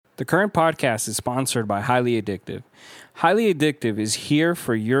The current podcast is sponsored by Highly Addictive. Highly Addictive is here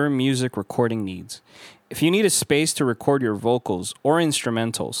for your music recording needs. If you need a space to record your vocals or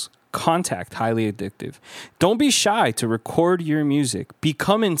instrumentals, contact Highly Addictive. Don't be shy to record your music.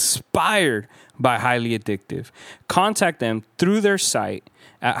 Become inspired by Highly Addictive. Contact them through their site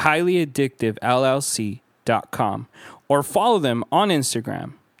at highlyaddictivellc.com or follow them on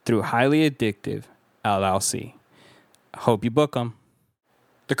Instagram through Highly Addictive LLC. Hope you book them.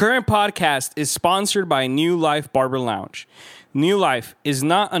 The current podcast is sponsored by New Life Barber Lounge. New Life is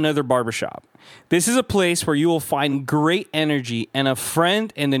not another barbershop. This is a place where you will find great energy and a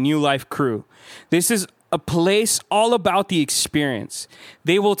friend in the New Life crew. This is a place all about the experience.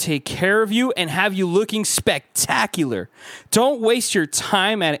 They will take care of you and have you looking spectacular. Don't waste your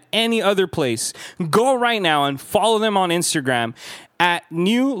time at any other place. Go right now and follow them on Instagram at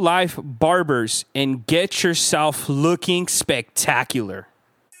New Life Barbers and get yourself looking spectacular.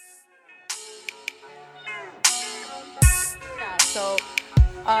 So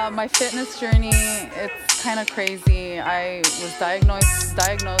my fitness journey, it's kind of crazy. I was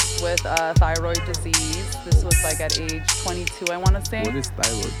diagnosed with thyroid disease. This was like at age 22, I want to say. What is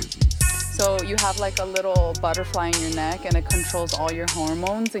thyroid disease? So you have like a little butterfly in your neck and it controls all your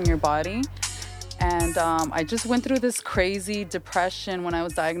hormones in your body. And I just went through this crazy depression when I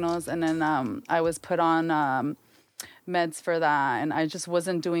was diagnosed, and then I was put on meds for that, and I just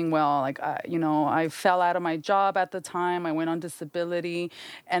wasn't doing well. Like, I fell out of my job at the time. I went on disability,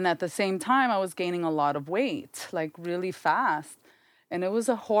 and at the same time, I was gaining a lot of weight, like really fast. And it was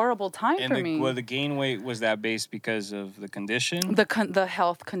a horrible time for me. Well, the gain weight, was that based because of the condition? The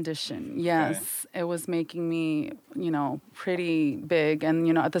health condition, yes. Okay. It was making me, pretty big.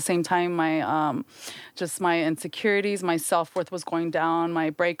 And, at the same time, my my insecurities, my self-worth was going down.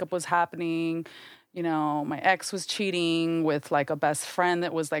 My breakup was happening. My ex was cheating with like a best friend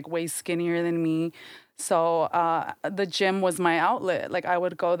that was like way skinnier than me. So the gym was my outlet. Like I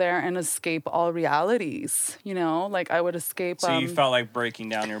would go there and escape all realities, like I would escape. So you felt like breaking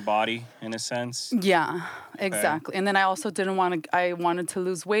down your body in a sense? Yeah, exactly. Okay. And then I also I wanted to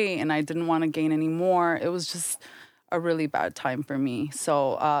lose weight and I didn't want to gain any more. It was just a really bad time for me.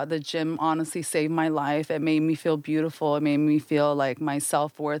 So the gym honestly saved my life. It made me feel beautiful. It made me feel like my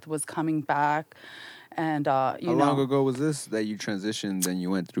self-worth was coming back. And, How long ago was this that you transitioned and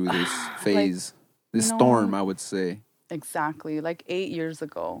you went through this phase? This storm, I would say. Exactly. Like 8 years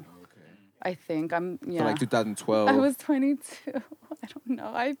ago. Okay. I think. So like 2012. I was 22. I don't know.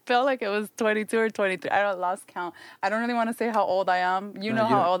 I felt like it was 22 or 23. I lost count. I don't really want to say how old I am. You know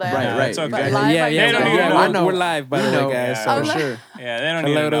how old I am. Right. It's okay. But live, I know. We're live, by the way, guys. Yeah, for sure. Yeah, they don't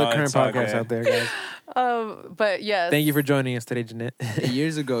Hello need to know. the current podcast out there, guys. But yes. Thank you for joining us today, Jeanette. 8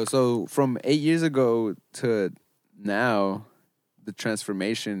 years ago. So from 8 years ago to now, the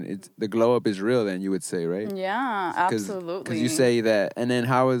transformation, the glow up is real. Then you would say, right? Yeah, absolutely. Because you say that, and then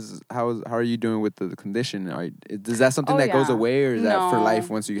how are you doing with the condition? Is that something that goes away, or is that for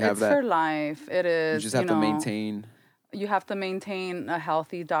life? Once you have that, it's for life. It is. You just have to maintain. You have to maintain a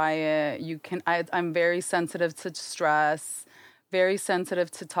healthy diet. I'm very sensitive to stress. Very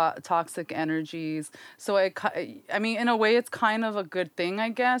sensitive to toxic energies. So I mean, in a way, it's kind of a good thing, I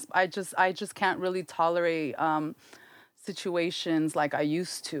guess. I just can't really tolerate situations like I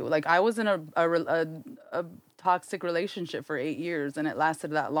used to. Like I was in a toxic relationship for 8 years, and it lasted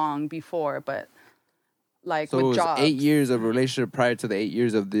that long before. But like so with it was jobs, 8 years of relationship prior to the 8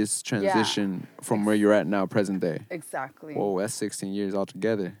 years of this transition from where you're at now, present day. Exactly. Whoa, that's 16 years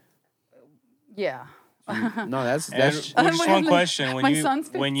altogether. Yeah. No, that's just one question. My son's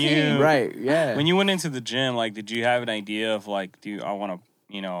 15. When you when you went into the gym, like, did you have an idea of like, I want to,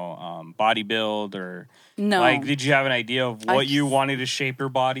 bodybuild, or no? Like, did you have an idea of what you wanted to shape your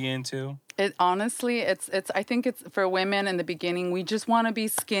body into? It honestly, it's. I think it's for women in the beginning. We just want to be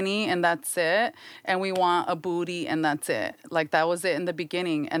skinny and that's it, and we want a booty and that's it. Like that was it in the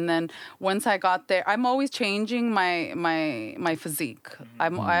beginning, and then once I got there, I'm always changing my physique.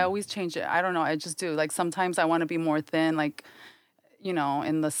 I always change it. I don't know. I just do. Like sometimes I want to be more thin, like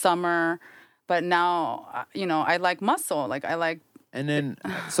in the summer, but now I like muscle. Like I like. And then,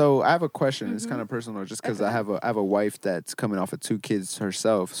 so I have a question. It's kind of personal, just because I have a wife that's coming off of 2 kids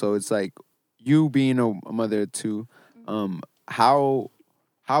herself. So it's like you being a mother of 2. How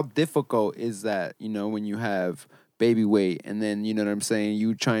difficult is that? When you have baby weight, and then you know what I'm saying.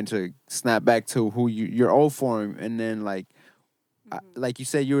 You trying to snap back to who your old form, and then like you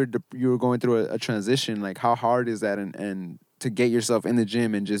said, you were going through a transition. Like how hard is that? And to get yourself in the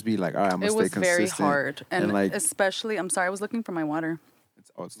gym and just be like, all right, I'm going to stay consistent. It was very hard. And like, especially, I'm sorry, I was looking for my water. It's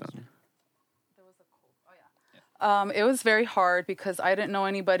down here. There was a cold. Oh, It was very hard because I didn't know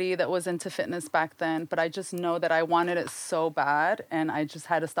anybody that was into fitness back then, but I just know that I wanted it so bad, and I just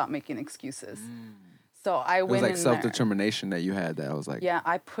had to stop making excuses. So I It was went like in self-determination that you had. That I was like, yeah,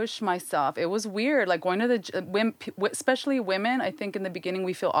 I pushed myself. It was weird, like going to the women, especially women. I think in the beginning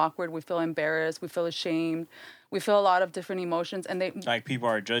we feel awkward, we feel embarrassed, we feel ashamed, we feel a lot of different emotions, and Like people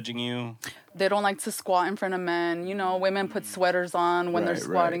are judging you. they don't like to squat in front of men. You know, women put sweaters on when they're Right,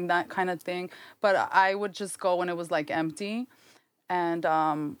 squatting, that kind of thing. But I would just go when it was like empty. And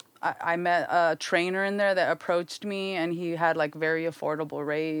I met a trainer in there that approached me, and he had like very affordable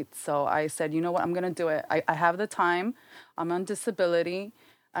rates. So I said, you know what, I'm going to do it. I have the time. I'm on disability,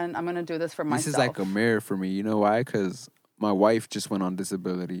 and I'm going to do this for myself. this is like a mirror for me. You know why? Because my wife just went on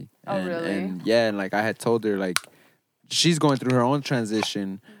disability. Oh, And, really? And yeah, and like I had told her, like she's going through her own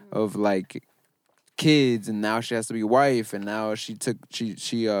transition of like kids, and now she has to be wife, and now she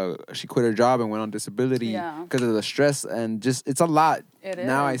quit her job and went on disability Yeah. because of the stress, and just it's a lot. It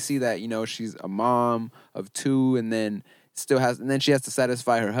Now I is. see that, you know, she's a mom of 2, and then she has to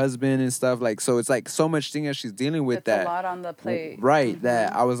satisfy her husband and stuff, like, so it's like so much thing that she's dealing with it's that a lot on the plate. right,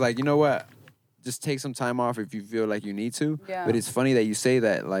 that I was like, you know what, just take some time off if you feel like you need to. Yeah. But it's funny that you say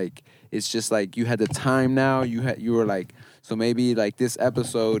that, like, it's just like you had the time now. You were like, so maybe like this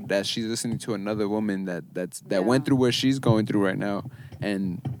episode that she's listening to another woman that went through what she's going through right now,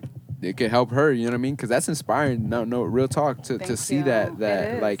 and it could help her. You know what I mean? Because that's inspiring. No, real talk to Thank see you. that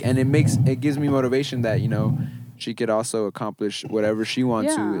It is. like, and it gives me motivation that, you know, she could also accomplish whatever she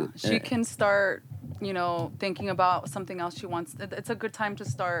wants to. She can start, you know, thinking about something else she wants. It's a good time to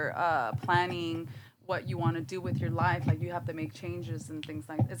start planning what you want to do with your life. Like, you have to make changes and things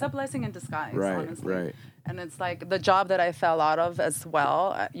like that. It's a blessing in disguise, Right, honestly. right. And it's like the job that I fell out of as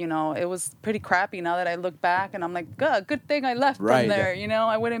well. You know, it was pretty crappy. Now that I look back, and I'm like, good thing I left Right. from there. You know,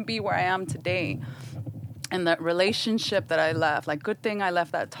 I wouldn't be where I am today. And that relationship that I left, like, good thing I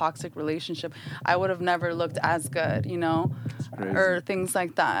left that toxic relationship. I would have never looked as good, you know, crazy. or things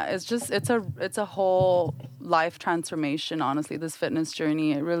like that. It's just, it's a whole life transformation, honestly, this fitness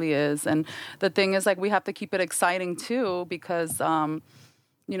journey. It really is. And the thing is, like, we have to keep it exciting too, because,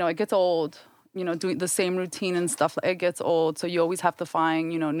 you know, it gets old. You know, doing the same routine and stuff, it gets old. So you always have to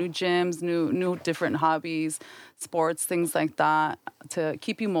find, you know, new gyms, new different hobbies, sports, things like that to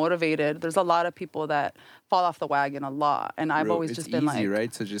keep you motivated. There's a lot of people that fall off the wagon a lot. And I've always just been easy, like,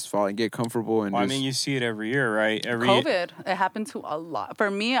 right, to just fall and get comfortable and Well, I just, mean, you see it every year, right? COVID, it happened to a lot. For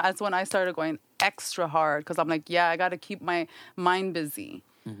me, that's when I started going extra hard, because I'm like, yeah, I got to keep my mind busy.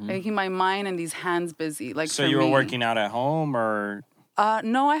 I got to keep my mind and these hands busy. Like, So for you were me. working out at home, or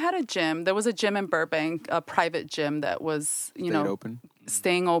No, I had a gym. There was a gym in Burbank, a private gym that was, you stayed know, open.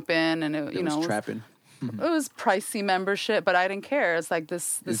 staying open, and It was trapping. it was pricey membership, but I didn't care. It's like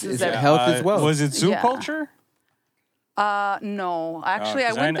this It's is Yeah. health as well. Was it Zoo Yeah. Culture? no, actually, I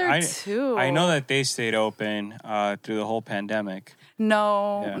 'Cause went there I too. I know that they stayed open through the whole pandemic.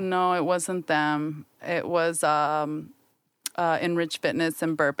 No, Yeah. no, it wasn't them. It was Enrich Fitness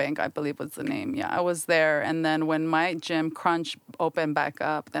in Burbank, I believe was the name. Yeah, I was there, and then when my gym Crunch opened back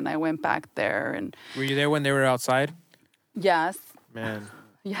up, then I went back there, and Were you there when they were outside? yes, Man,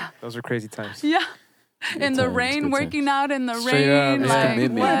 yeah, those are crazy times. yeah. In the times, rain, good working out in the Straight rain, up, It's yeah. like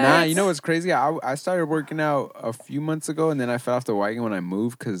commitment. what? Nah, you know what's crazy? I started working out a few months ago, and then I fell off the wagon when I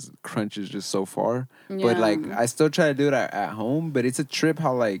moved because Crunch is just so far. But Yeah. like, I still try to do it at home. But it's a trip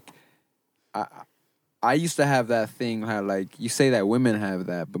how like I used to have that thing how like you say that women have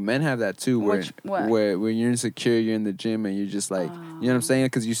that, but men have that too. Where What? where when you're insecure, you're in the gym and you're just like, you know what I'm saying?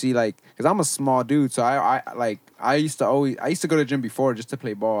 Because you see like, because I'm a small dude, so I used to go to the gym before just to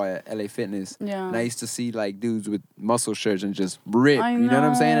play ball at LA Fitness. Yeah. And I used to see like dudes with muscle shirts and just rip. I You know what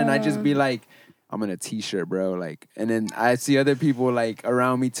I'm saying? And I just know. be like, I'm in a t-shirt, bro. Like, and then I see other people like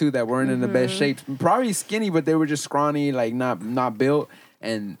around me too that weren't in the best shape, probably skinny, but they were just scrawny, like not built.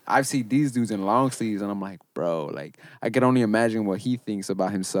 And I've seen these dudes in long sleeves, and I'm like, bro, like I could only imagine what he thinks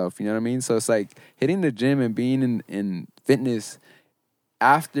about himself. You know what I mean? So it's like hitting the gym and being in fitness.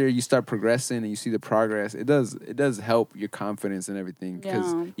 After you start progressing and you see the progress, it does help your confidence and everything.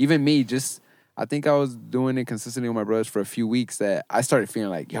 Because Yeah. even me, I think I was doing it consistently with my brothers for a few weeks that I started feeling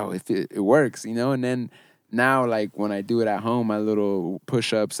like, yo, if it works, you know. And then now, like when I do it at home, my little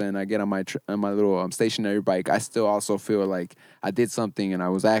push-ups and I get on my little stationary bike, I still also feel like I did something and I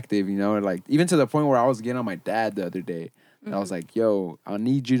was active, you know. Like even to the point where I was getting on my dad the other day. And I was like, yo, I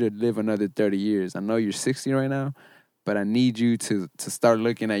need you to live another 30 years. I know you're 60 right now, but I need you to start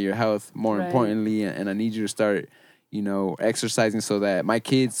looking at your health more Right. importantly, and I need you to start, you know, exercising so that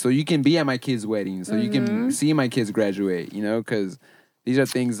so you can be at my kids' wedding, so you can see my kids graduate, you know, because these are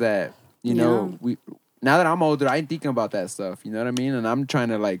things that, you know, now that I'm older, I'm thinking about that stuff. You know what I mean? And I'm trying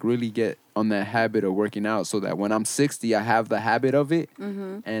to like really get on that habit of working out so that when I'm 60, I have the habit of it,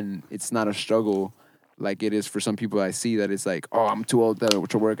 and it's not a struggle like it is for some people I see that it's like, oh, I'm too old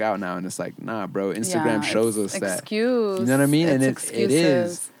to work out now, and it's like, nah, bro. Instagram shows us that. Excuse. You know what I mean? And It's it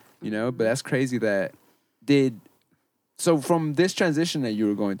is. You know, but that's crazy that so from this transition that you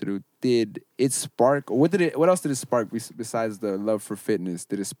were going through, did it spark, or what else did it spark besides the love for fitness?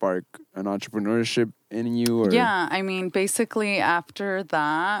 Did it spark an entrepreneurship in you? Or? Yeah, I mean, basically after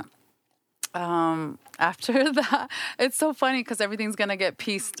that, it's so funny because everything's gonna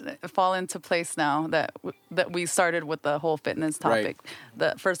fall into place now that we started with the whole fitness topic.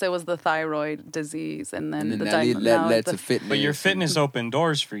 Right. First it was the thyroid disease, and then that led to fitness. But your fitness opened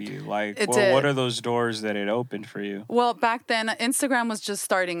doors for you. Like, what are those doors that it opened for you? Well, back then Instagram was just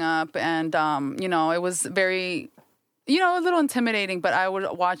starting up, and it was very, a little intimidating, but I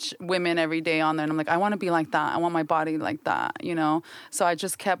would watch women every day on there, and I'm like, I want to be like that. I want my body like that, So I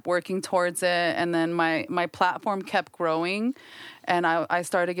just kept working towards it, and then my platform kept growing, and I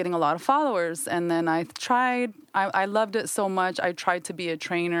started getting a lot of followers. And then I loved it so much. I tried to be a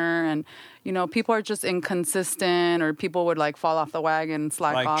trainer, and people are just inconsistent, or people would like fall off the wagon,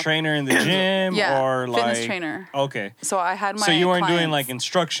 slack off. Like trainer in the gym, or fitness like trainer. Okay. So I had my. So you weren't doing clients. like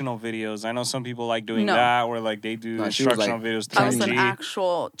instructional videos. I know some people like doing that, where like they do instructional videos. I was an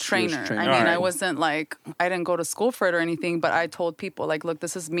actual trainer. I mean, I wasn't like, I didn't go to school for it or anything, but I told people like, look,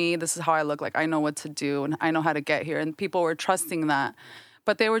 this is me. This is how I look. Like, I know what to do, and I know how to get here. And people were trusting that.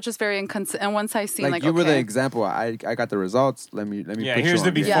 But they were just very inconsistent. And once I seen like you were the example. I got the results. Let me. Yeah, here's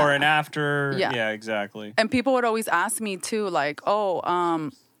the before and after. Yeah, exactly. And people would always ask me too, like,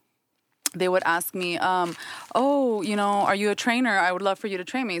 they would ask me, are you a trainer? I would love for you to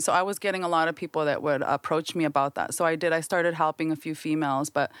train me. So I was getting a lot of people that would approach me about that. So I started helping a few females,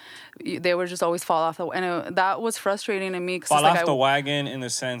 but they would just always fall off that was frustrating to me. Fall off the wagon in the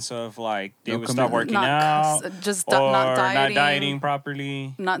sense of like they would stop working out, just or not dieting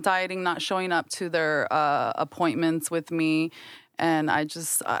properly, not dieting, not showing up to their appointments with me. And I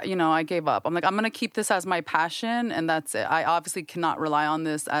just, I gave up. I'm like, I'm going to keep this as my passion, and that's it. I obviously cannot rely on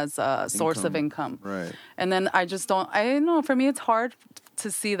this as a source of income. Right. And then I don't know, for me, it's hard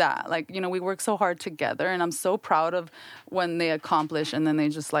to see that. Like, we work so hard together, and I'm so proud of when they accomplish, and then they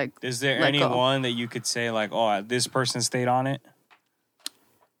just like, is there anyone that you could say like, oh, this person stayed on it?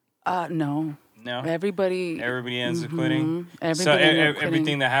 No. No, everybody ends up quitting.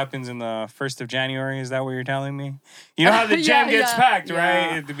 Everything that happens in the 1st of January, is that what you're telling me? You know how the gym gets packed,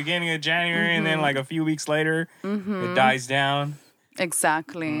 right? At the beginning of January, and then like a few weeks later, it dies down.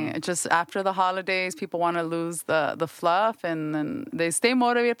 Exactly. Just after the holidays, people want to lose the fluff, and then they stay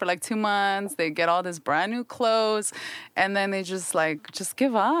motivated for like 2 months. They get all this brand new clothes, and then they just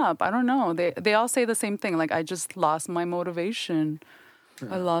give up. I don't know. They all say the same thing. Like, I just lost my motivation.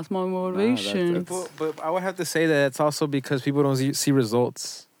 I lost my motivation. But I would have to say that it's also because people don't see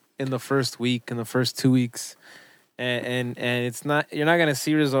results in the first week, in the first 2 weeks, and it's not, you're not gonna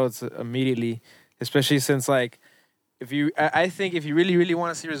see results immediately, especially since like I think if you really, really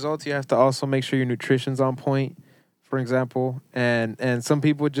want to see results, you have to also make sure your nutrition's on point. For example, and some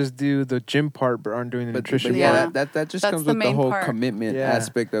people just do the gym part but aren't doing the nutrition part. That just comes with the whole commitment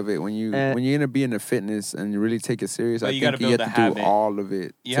aspect of it. When you're gonna be in the fitness and you really take it serious, I think you have to do all of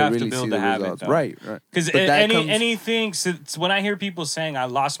it to really to build see the habit, results. Though. Right. Because anything. So when I hear people saying I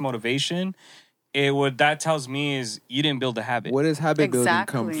lost motivation, that tells me is you didn't build a habit. What does habit building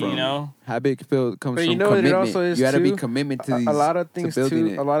come from? You know, habit comes from commitment. It also is you got to be committed to these. A lot of things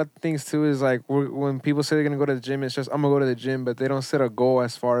too. A lot of things too is like when people say they're gonna go to the gym, it's just I'm gonna go to the gym, but they don't set a goal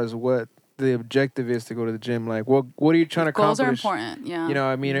as far as what the objective is to go to the gym. Like what are you trying to accomplish? Goals are important. Yeah. You know,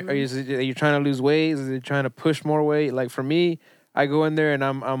 I mean, are you trying to lose weight? Is it trying to push more weight? Like for me, I go in there and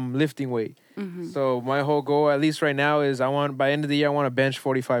I'm lifting weight. Mm-hmm. So my whole goal, at least right now, is by end of the year, I want to bench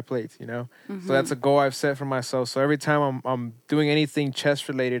 45 plates, So that's a goal I've set for myself. So every time I'm doing anything chest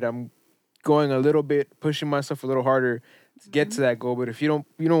related, I'm going a little bit, pushing myself a little harder to get to that goal. But if you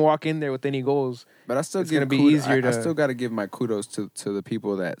don't walk in there with any goals, but I still it's going to be easier. I still got to give my kudos to the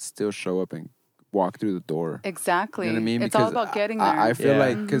people that still show up and walk through the door. Exactly. You know what I mean? It's all about getting there. I feel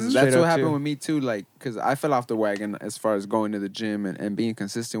like, because that's what happened with me too. Like, because I fell off the wagon as far as going to the gym and being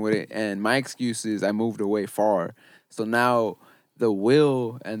consistent with it. And my excuse is I moved away far. So now the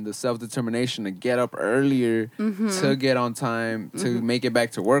will and the self-determination to get up earlier, to get on time, to make it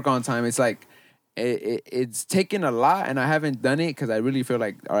back to work on time. It's like, it's taken a lot, and I haven't done it because I really feel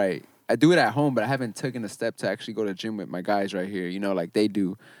like, all right, I do it at home, but I haven't taken a step to actually go to the gym with my guys right here, like they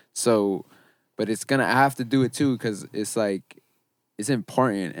do. So... But I have to do it too, because it's like it's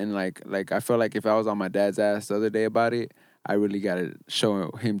important. And like I feel like if I was on my dad's ass the other day about it, I really gotta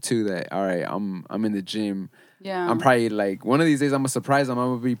show him too that all right, I'm in the gym. Yeah. I'm probably like one of these days I'm gonna surprise him. I'm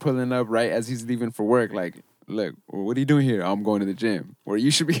gonna be pulling up right as he's leaving for work. Like, look, what are you doing here? I'm going to the gym. Where you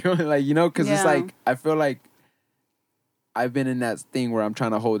should be going, like, you know, because it's Yeah. like I feel like I've been in that thing where I'm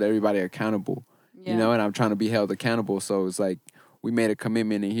trying to hold everybody accountable, you know, and I'm trying to be held accountable. So it's like we made a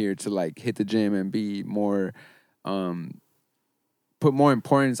commitment in here to like hit the gym and be more, put more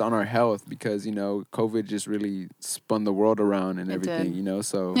importance on our health because, you know, COVID just really spun the world around and It everything, did. you know,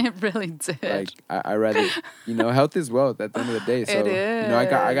 so. It really did. Like I rather, you know, health is wealth at the end of the day. So It you know, I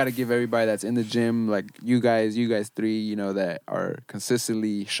got to is. give everybody that's in the gym, like you guys three, you know, that are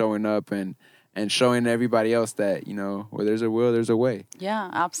consistently showing up and showing everybody else that, you know, where there's a will, there's a way. Yeah,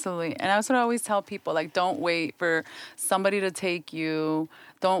 absolutely. And that's what I always tell people, like, don't wait for somebody to take you.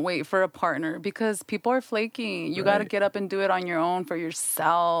 Don't wait for a partner because people are flaky. You got to Right. get up and do it on your own for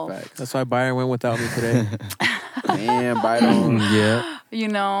yourself. Facts. That's why Byron went without me today. Damn, Byron. Yeah. You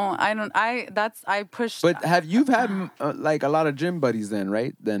know, I pushed. But you've had like a lot of gym buddies then,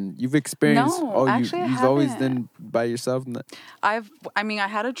 right? Then you've experienced. No, actually, I you've always haven't. been by yourself. I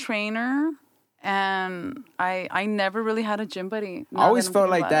had a trainer and I never really had a gym buddy. I always felt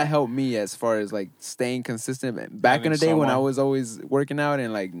like that helped me as far as like staying consistent. Back in the Having day when I someone. was always working out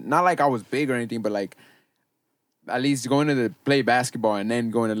and like not like I was big or anything, but like at least going to play basketball and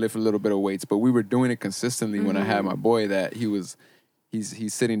then going to lift a little bit of weights. But we were doing it consistently when I had my boy that he's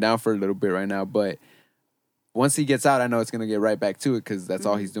sitting down for a little bit right now. But once he gets out, I know it's gonna get right back to it because that's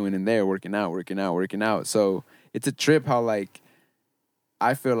all he's doing in there, working out. So it's a trip how like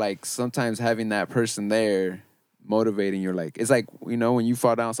I feel like sometimes having that person there motivating you're like it's like, you know, when you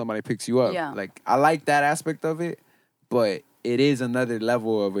fall down somebody picks you up. Yeah. Like I like that aspect of it, but it is another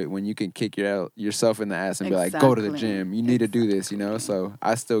level of it when you can kick yourself in the ass and be like, go to the Exactly. gym, you need to do this, you know. So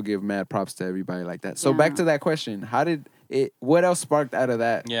I still give mad props to everybody like that. So back Yeah. to that question, what else sparked out of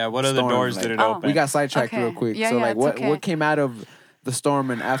that? Yeah, what other storm? doors Like, did it Oh. open? we got sidetracked Okay. real quick. Yeah, So yeah, like it's what okay. what came out of the storm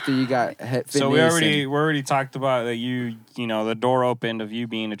and after you got fitness? So we and- already talked about that you know, the door opened of you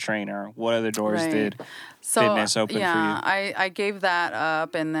being a trainer. What other doors Right. did So, fitness open yeah, for you? I gave that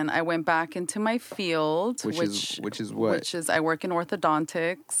up and then I went back into my field, Which is what? Which is I work in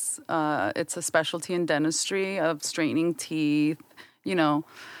orthodontics. It's a specialty in dentistry of straightening teeth, you know,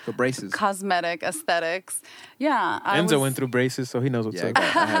 the braces. cosmetic aesthetics. Yeah. Enzo went through braces, so he knows what's Yeah, up. I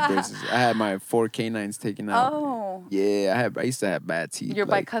had braces. I had my 4 canines taken out. Oh, Yeah, I used to have bad teeth. your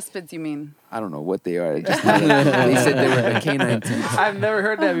like, bicuspids, you mean? I don't know what they are. I just know that they said they were the canine teeth. I've never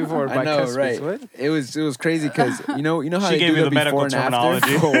heard that before. I know, bicuspids. right? What? It was crazy because you know how She they gave do you the the medical before and after.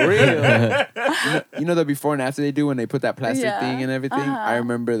 terminology. For real. you know the before and after they do when they put that plastic Yeah. thing and everything. I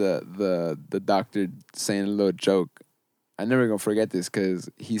remember the doctor saying a little joke. I'm never gonna forget this because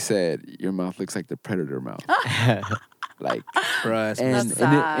he said your mouth looks like the predator mouth. Like, Bruh, and, That's and,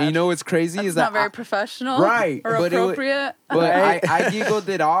 sad. and you know what's crazy It's is that not very professional, Right, Or but it wa- appropriate. But I giggled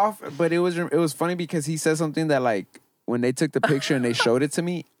it off. But it was funny because he said something that like when they took the picture and they showed it to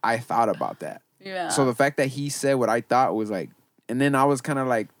me, I thought about that. Yeah. So the fact that he said what I thought was like, and then I was kind of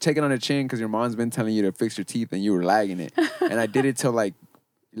like taking on the chin because your mom's been telling you to fix your teeth and you were lagging it, and I did it till like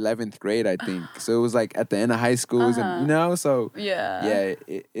 11th grade, I think. So it was like at the end of high school, and you know, so Yeah.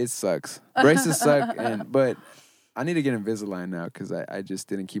 it sucks. Braces suck, but. I need to get Invisalign now because I just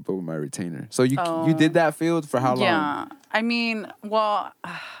didn't keep up with my retainer. So you did that field for how long? Yeah. I mean, well,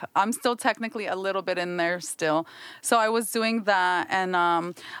 I'm still technically a little bit in there still. So I was doing that and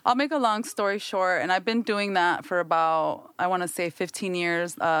I'll make a long story short. And I've been doing that for about, I want to say 15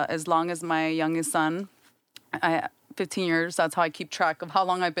 years, as long as my youngest son. 15 years. That's how I keep track of how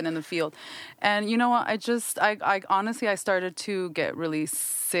long I've been in the field. And you know what? I honestly, I started to get really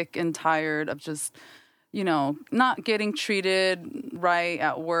sick and tired of just, you know, not getting treated right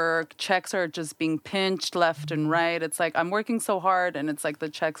at work. Checks are just being pinched left and right. It's like I'm working so hard and it's like the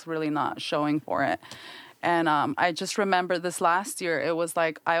check's really not showing for it. And I just remember this last year, it was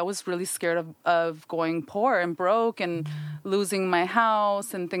like I was really scared of going poor and broke and losing my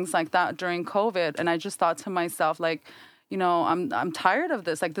house and things like that during COVID. And I just thought to myself, like, you know, I'm tired of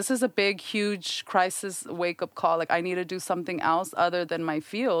this. Like, this is a big, huge crisis wake-up call. Like, I need to do something else other than my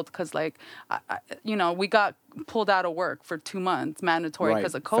field because, like, you know, we got pulled out of work for 2 months, mandatory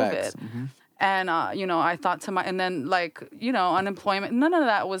because of COVID. Facts. Mm-hmm. And, you know, I thought to and then, like, you know, unemployment, none of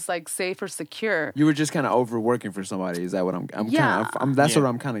that was, like, safe or secure. You were just kind of overworking for somebody. Is that what I'm Yeah. that's Yeah. what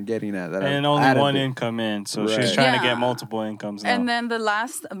I'm kind of getting at. That And I only added one it. income in, so she's Right. trying to Yeah. get multiple incomes now. And then the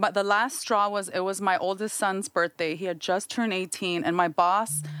last straw was my oldest son's birthday. He had just turned 18, and my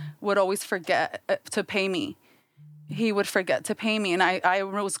boss would always forget to pay me. he would forget to pay me. And I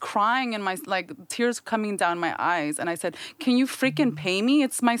was crying and my like tears coming down my eyes. And I said, can you freaking pay me?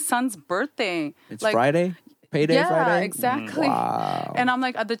 It's my son's birthday. It's like, Friday? Payday yeah, Friday? exactly. Wow. And I'm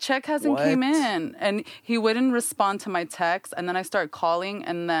like, the check hasn't What? came in. And he wouldn't respond to my text. And then I start calling.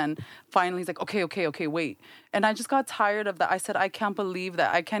 And then finally he's like, okay, wait. And I just got tired of that. I said, I can't believe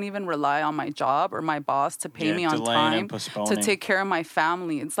that I can't even rely on my job or my boss to pay me on delaying and time to postponing. take care of my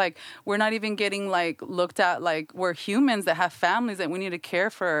family. It's like we're not even getting like looked at like we're humans that have families that we need to care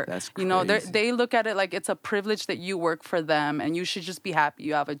for. That's You know, crazy. they look at it like it's a privilege that you work for them and you should just be happy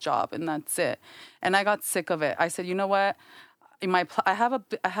you have a job and that's it. And I got sick of it. I said, you know what?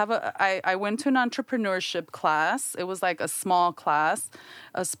 I went to an entrepreneurship class. It was like a small class,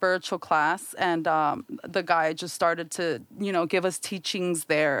 a spiritual class, and the guy just started to, give us teachings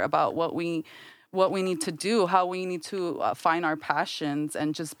there about what we need to do, how we need to find our passions,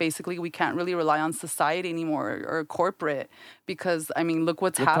 and just basically we can't really rely on society anymore or corporate because look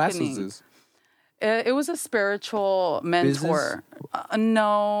what's What class happening. was this? It was a spiritual mentor.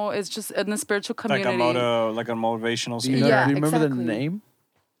 No, it's just in the spiritual community. Like a motivational Do you, speaker. Yeah, do you remember the exactly. name?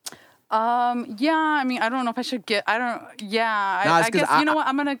 Yeah, I don't know if I should get. I don't. Yeah, No, it's I guess 'cause you know what.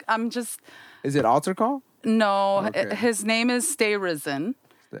 I'm just. Is it altar call? No, Okay. his name is Stay Risen.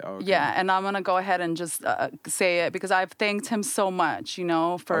 Okay. Yeah, and I'm gonna go ahead and just say it because I've thanked him so much. For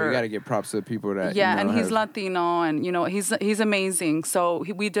Oh, you got to give props to the people that. yeah, and he's have- Latino, and he's amazing. So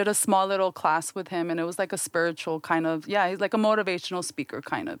we did a small little class with him, and it was like a spiritual kind of he's like a motivational speaker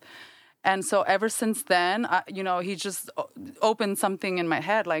kind of. And so ever since then, he just opened something in my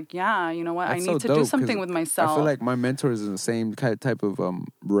head, like, you know what, That's I so need to dope, do 'cause something with myself. I feel like my mentor is in the same type of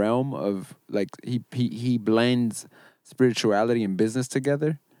realm of like he blends spirituality and business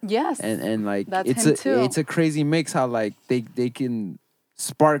together. yes, And like That's it's him too. it's a crazy mix how like they can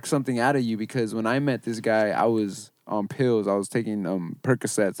spark something out of you, because when I met this guy I was on pills. I was taking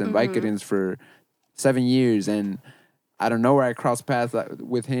Percocets and Mm-hmm. Vicodins for 7 years, and I don't know where I crossed paths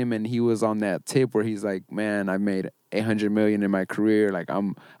with him, and he was on that tip where he's like, man, I made 800 million in my career, like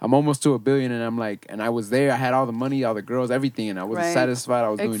I'm almost to $1 billion, and I'm like, and I was there, I had all the money, all the girls, everything, and I wasn't Right. satisfied. I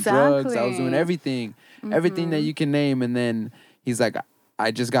was doing drugs, I was doing Exactly. everything that you can name. And then he's like, I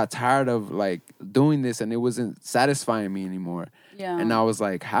just got tired of like doing this, and it wasn't satisfying me anymore. Yeah. And I was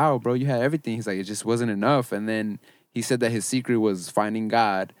like, how, bro? You had everything. He's like, it just wasn't enough. And then he said that his secret was finding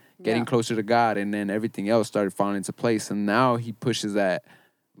God, getting Yeah. closer to God, and then everything else started falling into place. And now he pushes that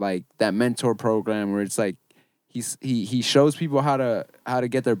mentor program where it's like he shows people how to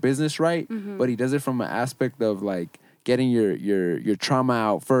get their business right, Mm-hmm. but he does it from an aspect of like getting your trauma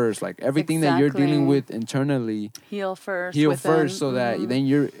out first, like everything that you're dealing Exactly. with internally. heal first. Heal within. first, so that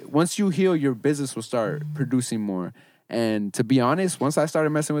then once you heal, your business will start producing more. And to be honest, once I started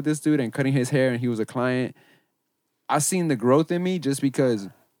messing with this dude and cutting his hair, and he was a client, I seen the growth in me just because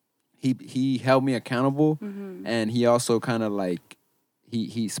he held me accountable, and he also kind of like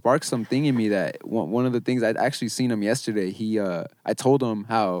he sparked something in me that one of the things I'd actually seen him yesterday. I told him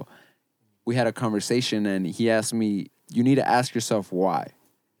how we had a conversation, and he asked me, you need to ask yourself why.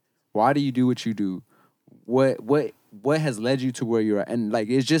 Why do you do what you do? What has led you to where you're at? And like,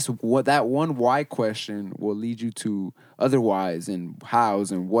 it's just what that one why question will lead you to other whys and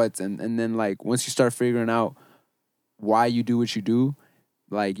hows and what's. And then like, once you start figuring out why you do what you do,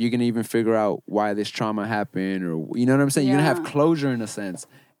 like you're gonna even figure out why this trauma happened, or you know what I'm saying? You're gonna have Yeah. closure in a sense.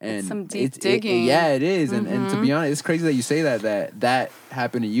 And some deep it's- digging. yeah, it is. And to be honest, it's crazy that you say that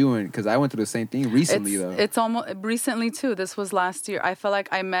happened to you, and because I went through the same thing recently though. It's almost recently too. This was last year. I felt like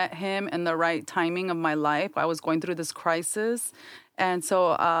I met him in the right timing of my life. I was going through this crisis, and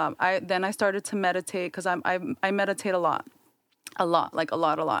so I started to meditate because I meditate a lot.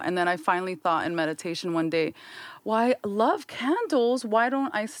 And then I finally thought in meditation one day, why love candles? Why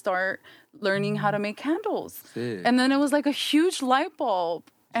don't I start learning how to make candles? Sick. And then it was like a huge light bulb.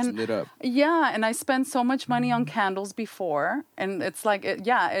 And lit up. yeah, and I spent so much money on candles before, and it's like, it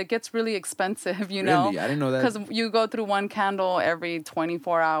gets really expensive, you know? Really? I didn't know that. Because you go through one candle every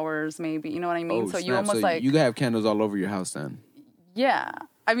 24 hours, maybe, you know what I mean? Oh, so you snap. almost So like, you have candles all over your house then. yeah.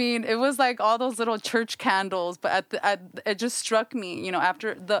 I mean, it was like all those little church candles, but it just struck me, you know,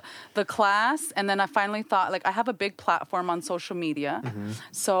 after the class, and then I finally thought, like, I have a big platform on social media,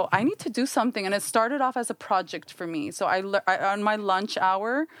 so I need to do something, and it started off as a project for me. So I on my lunch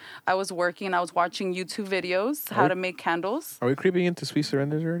hour, I was working, and I was watching YouTube videos how to make candles. Are we creeping into sweet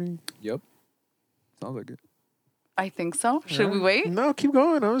surrenders already? Yep. Sounds like it. I think so. Should we wait? No, keep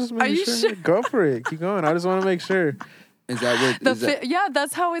going. I was just making you sure. sure? Go for it. Keep going. I just want to make sure. Is that what? Yeah,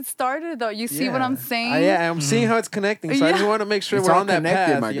 that's how it started, though. You see what I'm saying? Yeah, I'm seeing how it's connecting. So I just want to make sure It's we're all on that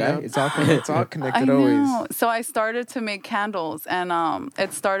connected, path. my you guy. know? It's all connected. It's all I connected know. always. So I started to make candles, and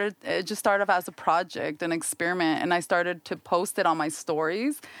it just started off as a project, an experiment, and I started to post it on my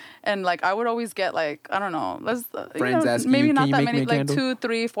stories, and like I would always get like, I don't know, Friends asking maybe you, not "Can you that make many, me a like candle?" 200,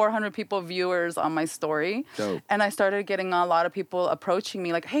 300, 400 people viewers on my story. Dope. And I started getting a lot of people approaching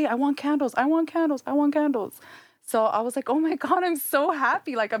me like, hey, I want candles, I want candles, I want candles. So I was like, oh my God, I'm so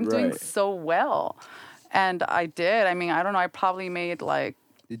happy. Like I'm doing Right. so well. And I did. I mean, I don't know, I probably made like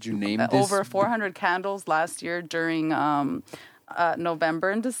Did you name this? over 400 candles last year during November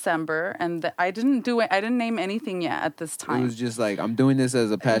and December, and I didn't do it. I didn't name anything yet at this It time. was just like, I'm doing this as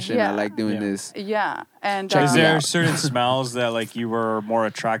a passion. Yeah. I like doing Yeah. this. Yeah, and Check Is me there out. certain smells that like you were more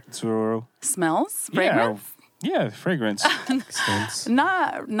attracted to? smells, fragrance. Yeah, fragrance.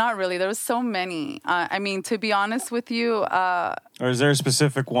 Not really. There was so many. I mean, to be honest with you, Or is there a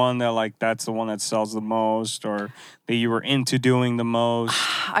specific one that like that's the one that sells the most, or that you were into doing the most?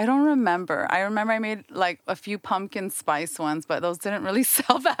 I don't remember. I remember I made like a few pumpkin spice ones, but those didn't really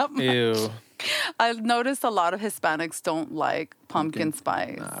sell that much. Ew. I noticed a lot of Hispanics don't like pumpkin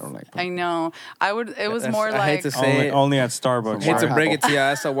spice. Nah, I don't like I know. It was That's- more I like hate to say it. Only at Starbucks. Hate to Wow. break it to you,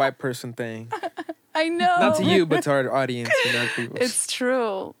 that's a white person thing. I know. Not to you, but to our audience. You know, people. It's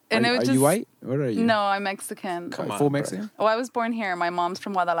true. And are, it was are just you white? What are you? No, I'm Mexican. Come on, Full bro. Mexican? Oh, I was born here. My mom's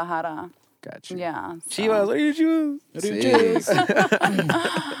from Guadalajara. Gotcha. Yeah. She so- was, what did you? Sick.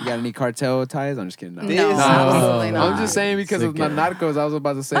 You got any cartel ties? I'm just kidding. No, This- absolutely I'm not. just saying because of the narcos. I was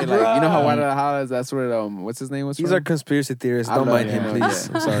about to say, like, you know how Guadalajara is? That's where what's his name was He's from? our conspiracy theorist. I Don't love mind him, him. please.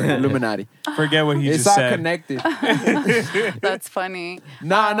 Yeah, I'm sorry, Illuminati. Forget what he It's just all said. connected. That's funny.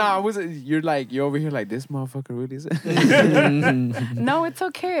 Nah. You're over here like this motherfucker really is. No, it's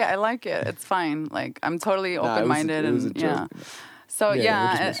okay. I like it. It's fine. Like I'm totally open-minded it was a and joke.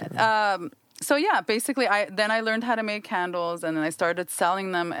 yeah. So Yeah, basically I learned how to make candles, and then I started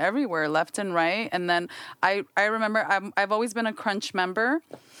selling them everywhere, left and right. And then I remember I've always been a Crunch member.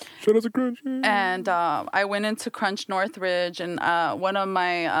 Shout out to Crunch. And I went into Crunch Northridge, and one of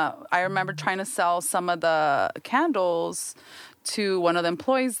my I remember trying to sell some of the candles to one of the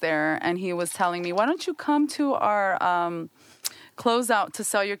employees there, and he was telling me, why don't you come to our closeout to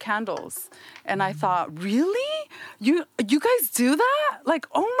sell your candles? And I thought, really? You guys do that? Like,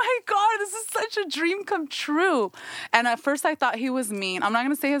 oh my God, this is such a dream come true. And at first I thought he was mean. I'm not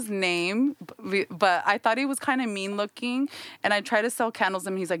going to say his name, but I thought he was kind of mean looking. And I tried to sell candles to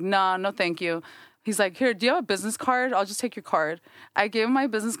him. He's like, no, thank you. He's like, here, do you have a business card? I'll just take your card. I gave him my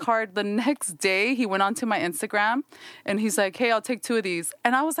business card. The next day, he went onto my Instagram, and he's like, hey, I'll take 2 of these.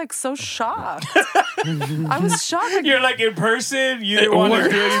 And I was like so shocked. I was shocked. Like, You're like in person. You didn't want to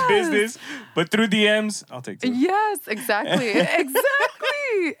do Yes. any business, but through DMs, I'll take 2. yes, exactly.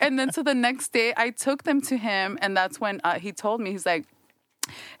 Exactly. And then so the next day, I took them to him, and that's when he told me, he's like,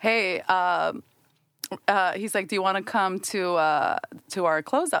 hey, he's like, do you want to come to our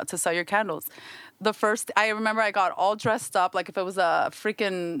closeout to sell your candles? I remember I got all dressed up like if it was a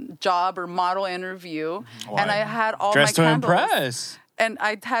freaking job or model interview. And I had all Dressed my to candles. impress. And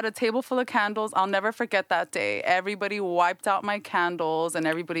I had a table full of candles. I'll never forget that day. Everybody wiped out my candles, and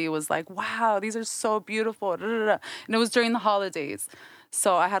everybody was like, wow, these are so beautiful. And it was during the holidays.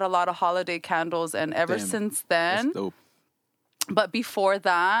 So I had a lot of holiday candles, and ever Damn. since That's then, dope. but before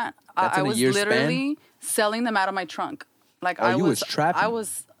that, That's I in a was year literally selling them out of my trunk. Like Oh, I you was trapping. I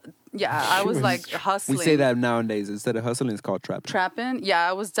was like hustling. We say that nowadays. Instead of hustling, it's called trapping. Trapping? Yeah,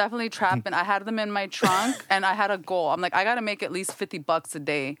 I was definitely trapping. I had them in my trunk, and I had a goal. I'm like, I got to make at least $50 a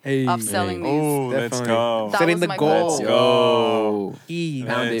day Hey. of selling these. Oh, let's Definitely. go. That Setting was the my goal. goal. Yo.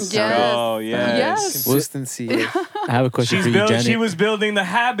 Pound it. Let's Yes. go. Yes. Yes. Consistency. I have a question for you, Janet. She was building the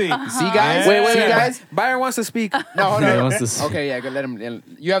habit. See, guys? Wait, See, guys? Byron wants to speak. No, hold He on. wants to s- Okay, yeah, go let him.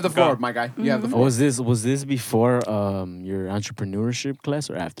 You have the floor, my guy. You have the floor. Was this before your entrepreneurship class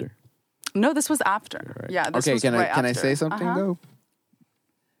or after? No, this was after. Yeah, this Okay, was can right I after. say something Uh-huh. though?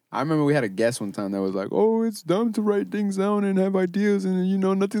 I remember we had a guest one time that was like, "Oh, it's dumb to write things down and have ideas, and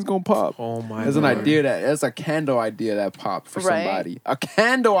nothing's gonna pop." Oh my There's an Lord. idea that's a candle idea that popped for Right. somebody. A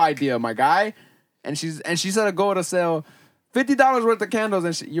candle idea, my guy. And she set a goal to sell $50 worth of candles,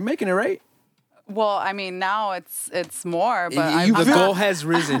 and you're making it right. Well, I mean, now it's more, but You I'm The feel- goal not, has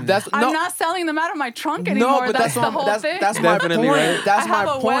risen. I'm not selling them out of my trunk anymore. No, but that's the what- whole thing. That's my point. Definitely right. That's I my have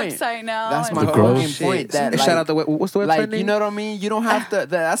a point. website now. That's and- my The growth. fucking point. That, Shout out the what's the website like, name? you know what I mean? You don't have to.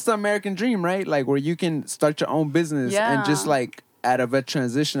 That's the American dream, right? Like where you can start your own business and just Yeah. like out of a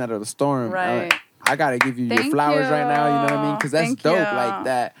transition, out of a storm. Right. I gotta give you your Thank flowers right now. You know what I mean? you. Because that's Thank dope. you. Like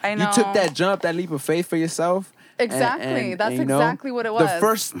that. I You took know. that jump, that leap of faith for yourself. Exactly. That's you know, exactly what it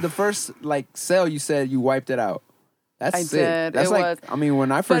was. The first like sale you said you wiped it out. That's I sick. did. That's It like was. I mean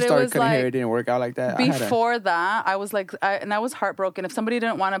when I But first it started was cutting hair, like it didn't work out like that. I had Before that, I was like, and I was heartbroken. If somebody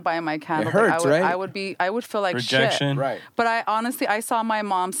didn't want to buy my candles, hurts, right? I would feel like Rejection. shit. Right. But I honestly, I saw my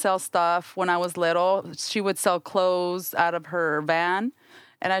mom sell stuff when I was little. She would sell clothes out of her van.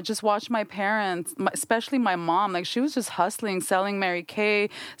 And I just watched my parents, especially my mom, like she was just hustling, selling Mary Kay,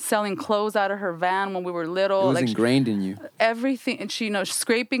 selling clothes out of her van when we were little. it was like ingrained in you. everything, and she,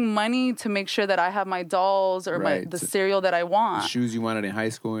 scraping money to make sure that I have my dolls or Right. the cereal that I want. The shoes you wanted in high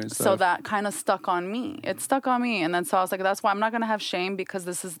school and stuff. So that kind of stuck on me. It stuck on me, and then so I was like, "That's why I'm not gonna have shame because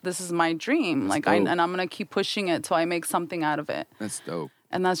this is my dream. That's like, dope. and I'm gonna keep pushing it till I make something out of it." That's dope.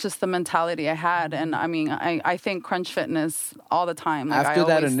 And that's just the mentality I had. And I mean, I thank Crunch Fitness all the time. Like, After I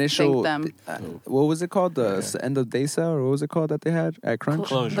that always initial, thank them. what was it called? The end of day sale, or what was it called that they had at Crunch?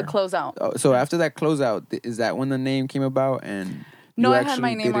 Closure. The closeout. Oh, so after that closeout, is that when the name came about? And No, you I had actually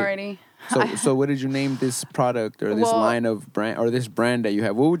my name did it? already. So what did you name this product or this Well- line of brand or this brand that you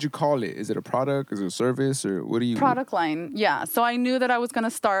have? What would you call it? Is it a product? Is it a service? Or what do you? Product line, yeah. So I knew that I was going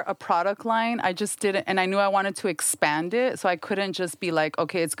to start a product line. I just didn't, and I knew I wanted to expand it. So I couldn't just be like,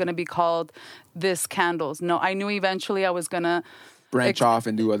 okay, it's going to be called this candles. No, I knew eventually I was going to branch off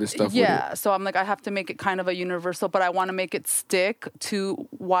and do other stuff with yeah, it. so I'm like, I have to make it kind of a universal, but I want to make it stick to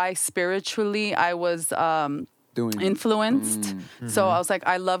why spiritually I was Doing influenced. So I was like,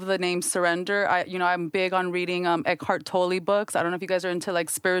 I love the name Surrender. I'm big on reading Eckhart Tolle books. I don't know if you guys are into like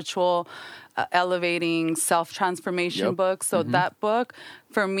spiritual, elevating, self-transformation Yep. books. So that book,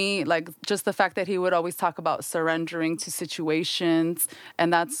 for me, like just the fact that he would always talk about surrendering to situations,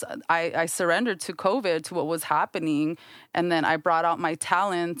 and that's I surrendered to COVID, to what was happening, and then I brought out my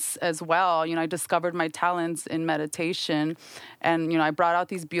talents as well. I discovered my talents in meditation, and I brought out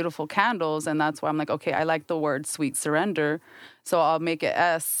these beautiful candles, and that's why I'm like, okay, I like the word sweet surrender, so I'll make it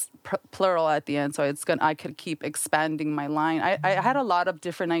plural at the end, so I could keep expanding my line. I had a lot of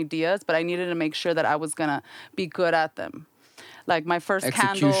different ideas, but I needed to make sure that I was gonna be good at them. Like my first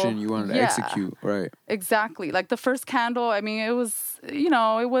execution, candle, you wanted to execute, right? Exactly. Like the first candle, I mean, it was,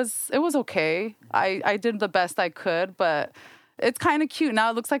 it was okay. I did the best I could, but it's kind of cute. Now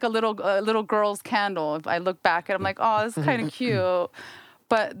it looks like a little girl's candle. If I look back at it, I'm like, oh, this is kind of cute.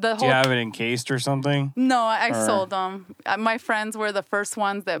 But the whole... Do you have it encased or something? No, I sold them. My friends were the first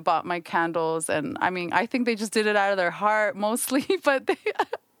ones that bought my candles. And I mean, I think they just did it out of their heart mostly, but they...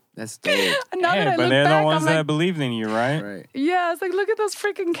 That's dope. Now that I But look they're back, the ones I'm like, that believed in you, right? Right. yeah, it's like, look at those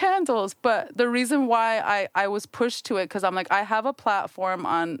freaking candles. But the reason why I was pushed to it, because I'm like, I have a platform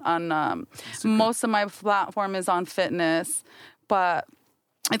on most of my platform is on fitness, but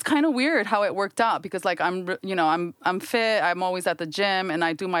it's kind of weird how it worked out, because like I'm fit, I'm always at the gym, and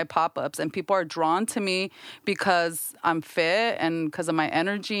I do my pop-ups, and people are drawn to me because I'm fit and because of my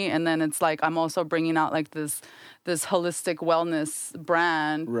energy, and then it's like I'm also bringing out like this holistic wellness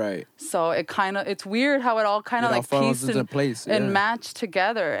brand. Right. So it's weird how it all kind of It all like falls pieced into and, place, and yeah. matched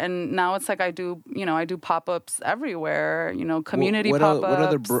together. And now it's like I do pop-ups everywhere, community what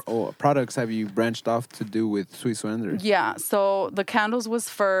pop-ups. What other products have you branched off to do with Sweet Surrender? Yeah, so the candles was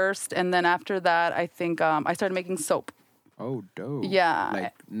first, and then after that, I think I started making soap. Oh, dope. Yeah.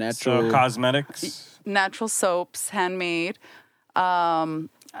 Like natural. So cosmetics. Natural soaps, handmade. My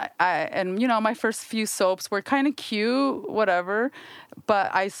first few soaps were kind of cute, whatever, but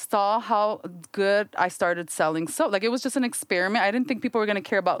I saw how good I started selling soap. Like, it was just an experiment. I didn't think people were going to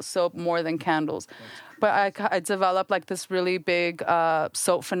care about soap more than candles. But I developed like this really big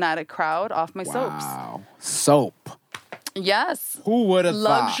soap fanatic crowd off my soaps. Wow. Soap. Yes. Who would have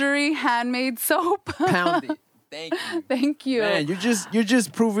thought? Luxury handmade soap. Pound it. Thank you. Thank you. Man, you're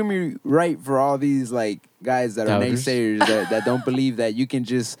just proving me right for all these like guys that are Doubters. naysayers that don't believe that you can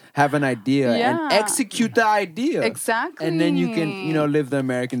just have an idea Yeah. and execute the idea. Exactly. And then you can, live the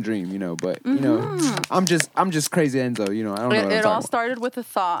American dream, But I'm just crazy Enzo, I don't know what I'm It all talking about. started with a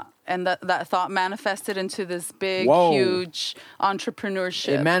thought, and that thought manifested into this big, Whoa. huge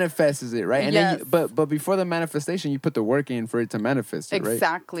entrepreneurship. It manifests it, right? And Yes. then but before the manifestation, you put the work in for it to manifest it, right?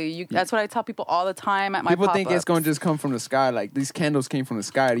 Exactly. That's what I tell people all the time at my People think it's pop-ups. going to just come from the sky. Like, these candles came from the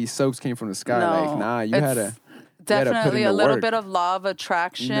sky. These soaps came from the sky. No, Like, nah, you had to... Definitely in a the little work. bit of law of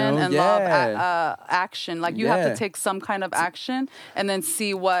attraction and yeah. law of action. Like, you have Yeah. to take some kind of action and then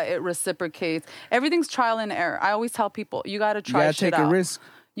see what it reciprocates. Everything's trial and error. I always tell people, you got to You try got to shit take out. a risk.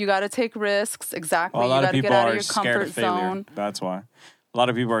 You got to take risks. Exactly. Well, a lot you of got to get people out of are your scared comfort of failure. zone. That's why. A lot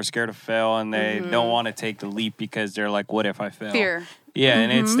of people are scared to fail, and they don't want to take the leap because they're like, "What if I fail?" Fear. Yeah,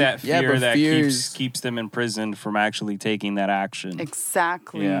 and it's that Yeah, fear but that fear is- keeps them imprisoned from actually taking that action.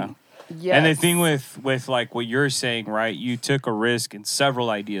 Exactly. Yeah. Yes. And the thing with like what you're saying, right? You took a risk in several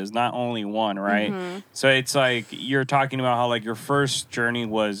ideas, not only one, right? Mm-hmm. So it's like you're talking about how like your first journey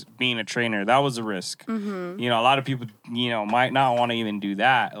was being a trainer. That was a risk. Mm-hmm. You know, a lot of people, you know, might not want to even do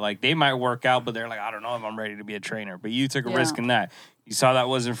that. Like they might work out, but they're like, I don't know if I'm ready to be a trainer. But you took a risk in that. You saw that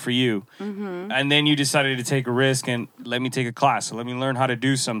wasn't for you. Mm-hmm. And then you decided to take a risk and let me take a class. So let me learn how to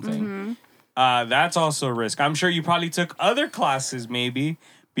do something. Mm-hmm. That's also a risk. I'm sure you probably took other classes maybe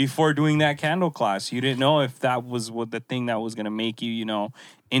before doing that candle class. You didn't know if that was what the thing that was going to make you, you know,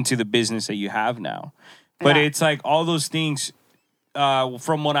 into the business that you have now. But Yeah. it's like all those things,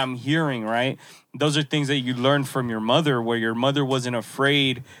 from what I'm hearing, right? Those are things that you learned from your mother, where your mother wasn't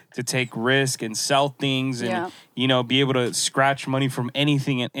afraid to take risk and sell things and, you know, be able to scratch money from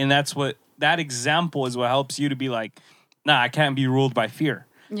anything. And that's what, that example is what helps you to be like, nah, I can't be ruled by fear.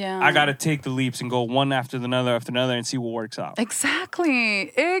 Yeah. I got to take the leaps and go one after another and see what works out.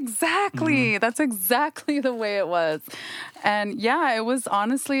 Exactly. Mm-hmm. That's exactly the way it was. And yeah, it was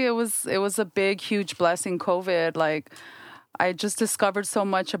honestly, it was a big, huge blessing, COVID. Like, I just discovered so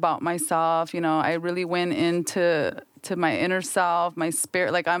much about myself. You know, I really went into my inner self, my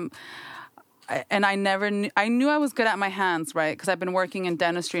spirit. Like I knew I was good at my hands, right? Because I've been working in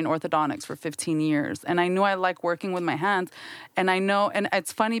dentistry and orthodontics for 15 years. And I knew I like working with my hands. And I know, and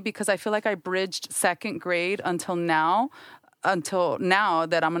it's funny because I feel like I bridged second grade until now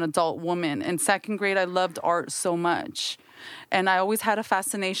that I'm an adult woman. In second grade, I loved art so much. And I always had a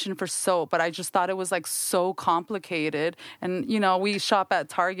fascination for soap, but I just thought it was like so complicated. And, you know, we shop at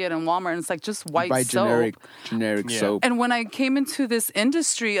Target and Walmart and it's like just white Buy soap. generic Yeah. soap. And when I came into this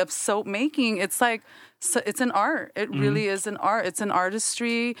industry of soap making, it's like, it's an art. It really is an art. It's an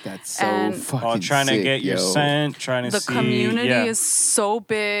artistry. That's so and fucking Trying to sick, get your yo. scent, trying to the see. community yeah. is so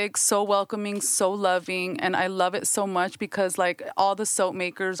big, so welcoming, so loving. And I love it so much because like all the soap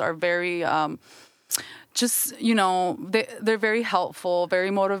makers are very, just, you know, they're very helpful, very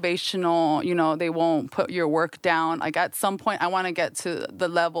motivational. You know, they won't put your work down. Like at some point, I want to get to the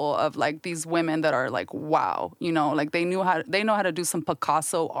level of like these women that are like, wow, you know, like they know how to do some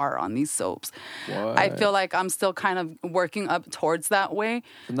Picasso art on these soaps. What? I feel like I'm still kind of working up towards that way.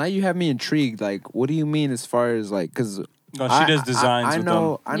 So now you have me intrigued. Like, what do you mean as far as like, because Oh, she does designs I with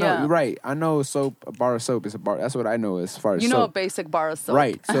know, them. I know, Yeah. you're right. I know soap, a bar of soap is a bar. That's what I know as far as You know, a soap. basic bar of soap.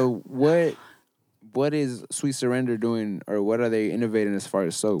 Right. So what is Sweet Surrender doing, or what are they innovating as far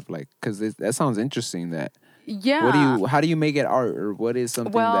as soap? Like, because that sounds interesting. That Yeah. how do you make it art, or what is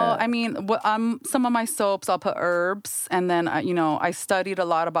something Well, that? I mean, some of my soaps, I'll put herbs, and then I studied a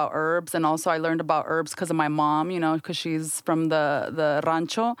lot about herbs, and also I learned about herbs because of my mom, you know, because she's from the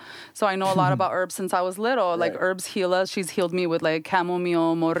rancho, so I know a lot about herbs since I was little. Like herbs heal us. She's healed me with like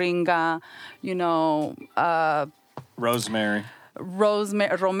chamomile, moringa, you know, Rosemary.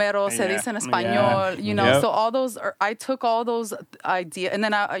 romero, se dice en español, Yeah. you know. Yep. So all those, I took all those ideas, and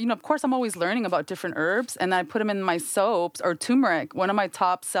then of course, I'm always learning about different herbs, and I put them in my soaps or turmeric. One of my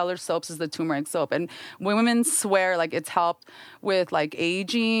top seller soaps is the turmeric soap, and women swear like it's helped with like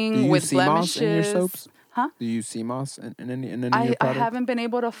aging, do you with use sea moss blemishes. in your soaps? Huh? Do you use sea moss in any of your I products? haven't been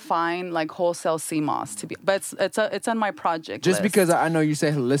able to find like wholesale sea moss but it's on my project Just list. because I know you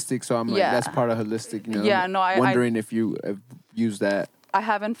say holistic, so I'm like, Yeah. that's part of holistic. You know, Yeah, I'm no, I- wondering if you have used that. I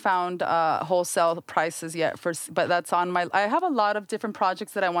haven't found wholesale prices yet but that's on my. I have a lot of different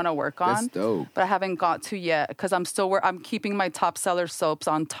projects that I want to work on. That's dope. But I haven't got to yet because I'm keeping my top seller soaps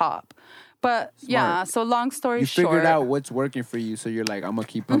on top. But yeah, so long story You short, figured out what's working for you, so you're like, I'm gonna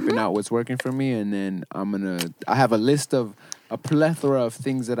keep pumping out what's working for me, and then I have a list of a plethora of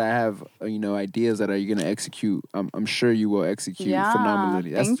things that I have, ideas that you're gonna execute. I'm sure you will execute Yeah,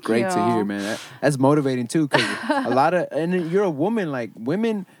 phenomenally. That's thank great to you. hear, man. That's motivating too, because and you're a woman. Like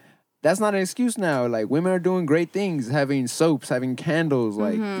women, that's not an excuse now. Like women are doing great things, having soaps, having candles,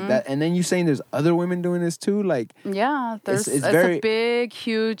 like that. And then you saying there's other women doing this too, like. yeah, it's it's very- a big,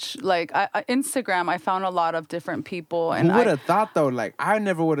 huge like Instagram. I found a lot of different people, and Who would have thought though? Like I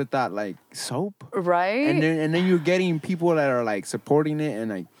never would have thought like soap. right. And then you're getting people that are like supporting it and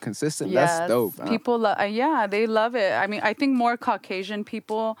like consistent. That's dope. People, they love it. I mean, I think more Caucasian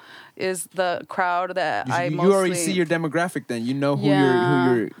people is the crowd that I you mostly. already see your demographic. Then you know who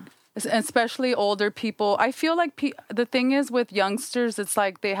Yeah. you're. Especially older people. I feel like the thing is with youngsters, it's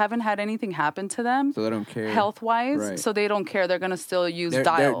like they haven't had anything happen to them So they don't care. health wise, Right. so they don't care. They're gonna still use They're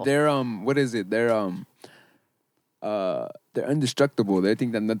dial. what is it? They're they're indestructible. They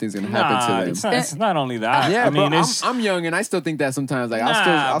think that nothing's gonna happen to them. It's not only that. Yeah, I mean, bro, I'm young and I still think that sometimes. Like,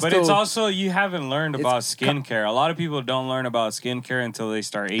 but it's also you haven't learned about skincare. A lot of people don't learn about skincare until they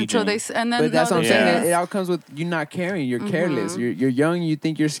start aging. And then but that's what I'm Yeah. saying. It all comes with you not caring. You're careless. You're young. You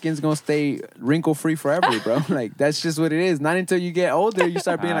think your skin's gonna stay wrinkle free forever, bro. Like that's just what it is. Not until you get older you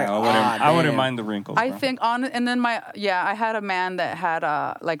start being like, I wouldn't mind the wrinkles. I bro. think and then I had a man that had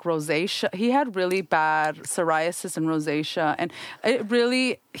like rosacea. He had really bad psoriasis and rosacea, and it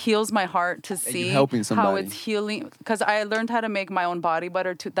really heals my heart to see helping how somebody. it's healing. Because I learned how to make my own body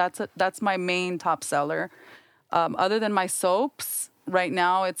butter too. That's my main top seller. Other than my soaps, right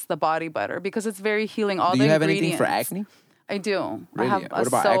now it's the body butter because it's very healing. All do the you have ingredients. anything for acne? I do. Really? I have What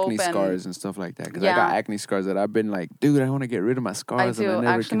about soap acne scars and stuff like that? Because I Yeah. got acne scars that I've been like, dude, I want to get rid of my scars. I And do. never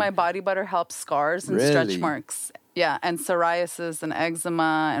Actually, can. my body butter helps scars and stretch Really? marks. Yeah, and psoriasis and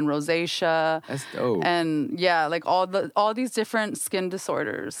eczema and rosacea. That's dope. And yeah, like all these different skin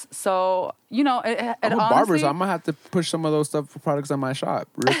disorders. So it I'm a barber, honestly, so I'm gonna have to push some of those products on my shop.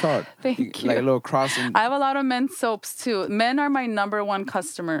 Real talk. Thank Like a you. little crossing. I have a lot of men's soaps too. Men are my number one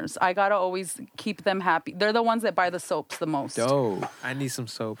customers. I gotta always keep them happy. They're the ones that buy the soaps the most. Dope. I need some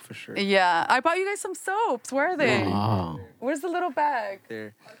soap for sure. Yeah, I bought you guys some soaps. Where are they? Wow. Where's the little bag?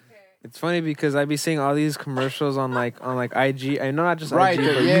 There. It's funny because I be seeing all these commercials on like IG. I know not just Right. IG,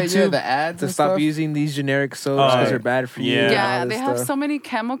 but Yeah, YouTube. the ads to and stop stuff. using these generic soaps because they're bad for you. Yeah. and all Yeah, this they have stuff. so many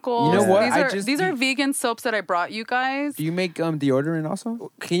chemicals. You know what? These are vegan soaps that I brought you guys. Do you make deodorant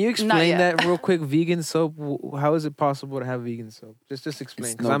also? Can you Not explain yet. that real quick? Vegan soap. How is it possible to have vegan soap? Just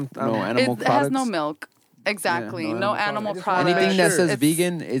explain. It's 'cause no I'm animal It has no products? milk. Exactly. Yeah, no no animal products. products. Anything that Sure. says It's-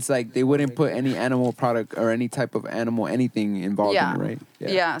 vegan, it's like they wouldn't put any animal product or any type of animal anything involved Yeah. in it, right?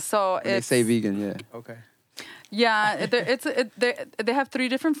 Yeah. So When they it's say vegan, yeah. okay. Yeah, they have 3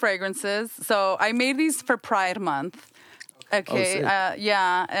 different fragrances. So I made these for Pride Month. Okay, sick.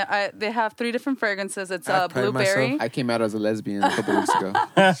 they have 3 different fragrances. It's I pride blueberry. I came out as a lesbian a couple weeks ago.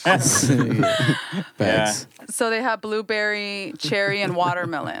 Facts. So they have blueberry, cherry, and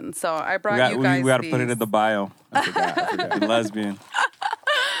watermelon. So I brought you guys we got to these. put it in the bio. I forgot. Lesbian.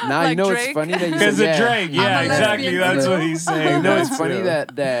 Now you Like know Drake? it's funny that you Because said of yeah. Drake. Yeah, I'm a exactly. lesbian That's too. what he's saying. You know, it's That's funny true.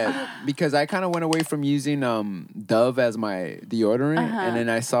 that because I kind of went away from using Dove as my deodorant, and then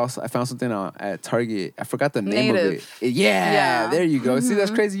I found something at Target. I forgot the name Native. of it. Yeah, Yeah. there you go. See,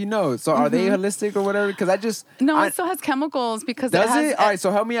 that's crazy. You know. So are they holistic or whatever? Because No, it still has chemicals because does it has. it? All right, so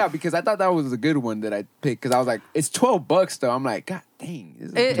help me out because I thought that was a good one that I picked because I was like, it's $12 though. I'm like, God dang, this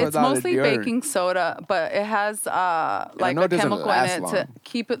is It's $12 mostly deodorant. baking soda, but it has like know a it doesn't chemical in last it long. to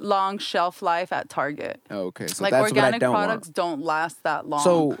keep it long shelf life at Target. Oh, okay, so Like that's what I organic don't products want. don't last that long.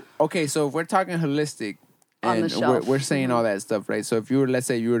 So okay, so if we're talking holistic, On the and shelf. we're saying all that stuff, right? So if you were, let's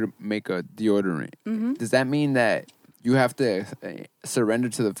say, you were to make a deodorant, does that mean that you have to surrender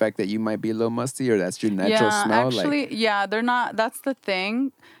to the fact that you might be a little musty, or that's your natural smell? Actually, yeah, they're not. That's the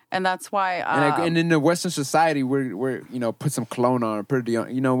thing, and that's why. And in the Western society, we're put some cologne on, put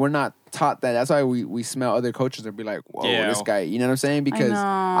deodorant. We're not taught that. That's why we smell other cultures and be like, whoa, Yeah. this guy. You know what I'm saying? Because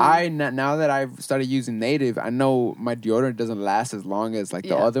now that I've started using Native, I know my deodorant doesn't last as long as like the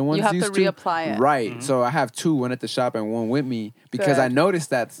Yeah. other ones You have to used reapply it. Right. So I have 2, one at the shop and one with me because I Good.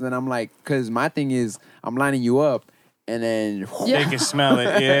 noticed that. So then I'm like, because my thing is I'm lining you up. And then, They can smell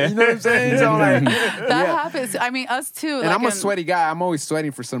it. Yeah. you know what I'm saying? So I'm like, that happens. I mean, us too. and I'm a sweaty guy. I'm always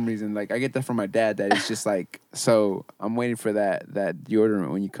sweating for some reason. Like I get that from my dad. That it's just like so. I'm waiting for that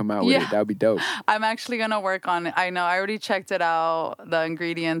deodorant when you come out with Yeah. it. That would be dope. I'm actually gonna work on it. I know. I already checked it out, the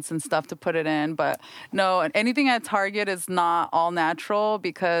ingredients and stuff to put it in. But no, anything at Target is not all natural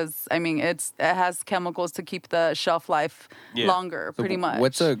because I mean it has chemicals to keep the shelf life longer. So pretty much.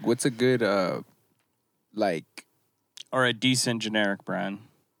 What's a good like Or a decent generic brand.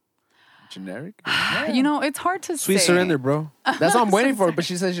 generic? It's hard to Sweet say. surrender, bro. That's what I'm waiting for. But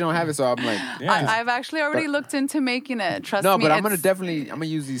she says you don't have it, so I'm like, Yeah. I've actually already looked into making it. Trust no. me. But I'm it's- gonna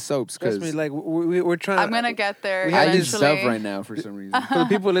use these soaps Trust because me, like we're trying. I'm gonna get there I eventually. use Dove right now for some reason. For the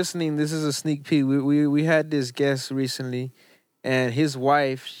people listening, this is a sneak peek. We had this guest recently, and his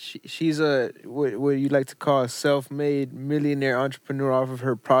wife, she's a what you like to call a self-made millionaire entrepreneur off of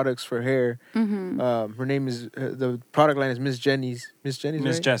her products for hair. Her name is the product line is Miss Jenny's. Miss Jenny's,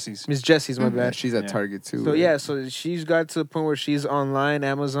 Miss right? Jessie's. Miss Jessie's, my bad. She's at Yeah. Target too. So right? yeah, so she's got to the point where she's online,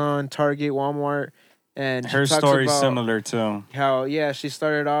 Amazon, Target, Walmart, and she Her talks story's about similar too. how she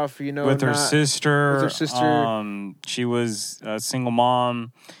started off, With her sister. with her sister. She was a single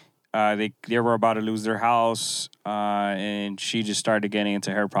mom. They were about to lose their house, and she just started getting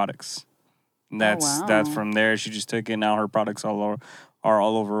into hair products. And that's wow. from there. She just took it. Now her products all are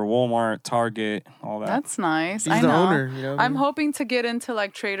all over Walmart, Target, all that. That's nice. She's I the know. owner, you know what I I'm mean? hoping to get into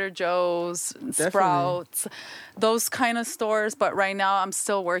like Trader Joe's, Sprouts, those kind of stores. But right now, I'm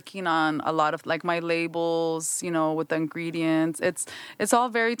still working on a lot of like my labels, with the ingredients. It's all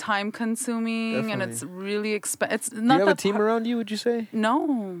very time consuming and it's really expensive. It's Do not you have a the team around you, would you say?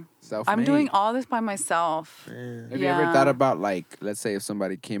 No, Self-made. I'm doing all this by myself. Have you ever thought about, like, let's say if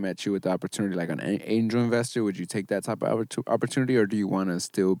somebody came at you with the opportunity, like an angel investor, would you take that type of opportunity, or do you want to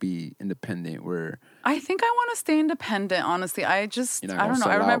still be independent? Where I think I want to stay independent, honestly. I don't know.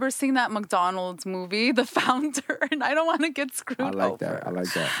 I remember seeing that McDonald's movie, The Founder, and I don't want to get screwed over. I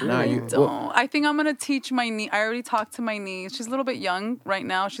like that. I think I'm going to teach my niece. I already talked to my niece. She's a little bit young right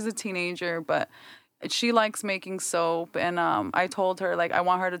now. She's a teenager, but she likes making soap, and I told her like I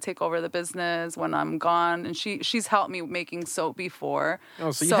want her to take over the business when I'm gone, and she's helped me making soap before. Oh,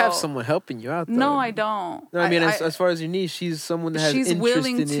 so you have someone helping you out, though. No, I don't. No, I mean, as far as your niece, she's someone that has she's interest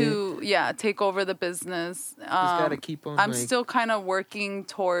willing in to it. take over the business. Just gotta keep on. I'm still kind of working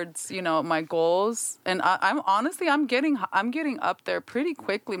towards my goals, and I'm getting up there pretty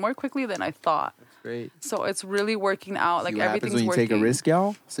quickly, more quickly than I thought. Great. So it's really working out. Like everything's when you working. take a risk,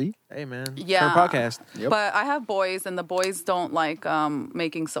 y'all. See? Hey, man. Yeah. For a podcast. Yep. But I have boys, and the boys don't like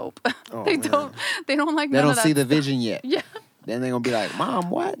making soap. They don't like. They none don't of that see the stuff. vision yet. Yeah. Then they're gonna be like, "Mom,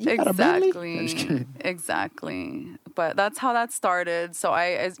 what? You got a Bentley?" I'm just kidding. Exactly. But that's how that started. So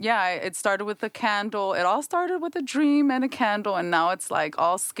it started with a candle. It all started with a dream and a candle, and now it's like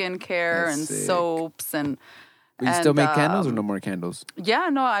all skincare That's and sick. soaps and. But you still make candles or no more candles? Yeah,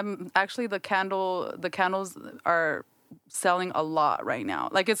 no, I'm actually the candles are selling a lot right now.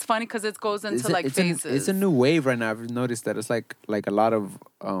 Like it's funny because it goes into phases. It's a new wave right now. I've noticed that it's like a lot of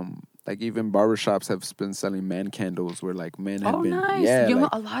like even barbershops have been selling man candles where like men have been nice.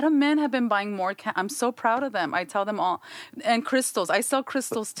 A lot of men have been buying more I'm so proud of them. I tell them all. And crystals. I sell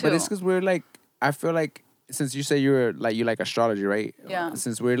crystals too. But it's because we're like, I feel like since you say you like astrology, right? Yeah.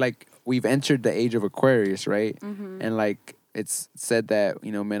 Since we've entered the age of Aquarius, right? Mm-hmm. And like it's said that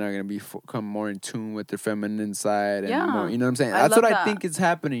men are gonna become more in tune with their feminine side, and more, you know what I'm saying. That's what I think is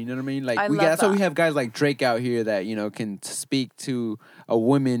happening. You know what I mean? Like that's why we have guys like Drake out here that can speak to a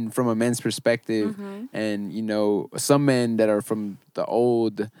woman from a man's perspective, Mm-hmm. and some men that are from the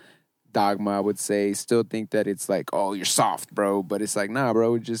old dogma, I would say, still think that it's like, oh, you're soft, bro. But it's like, nah,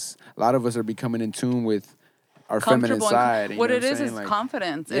 bro. Just a lot of us are becoming in tune with our feminine side. What it is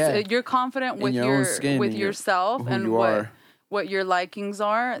confidence. You're confident with your own skin, with yourself, and you are. What your likings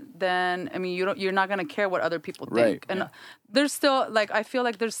are. Then I mean, you're not gonna care what other people think. Right. And there's still I feel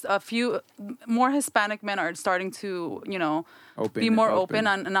like there's a few more Hispanic men are starting to be more open,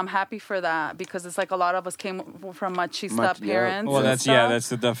 and I'm happy for that because it's like a lot of us came from machista parents. Well, that's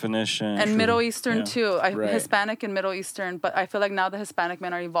the definition. And Middle Eastern too. Right. Hispanic and Middle Eastern, but I feel like now the Hispanic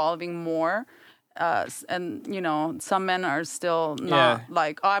men are evolving more. And some men are still not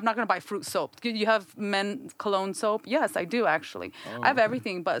like, oh, I'm not gonna buy fruit soap. You have men cologne soap? Yes, I do actually. I have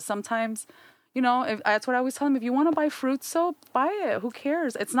everything, but sometimes, that's what I always tell them. If you want to buy fruit soap, buy it. Who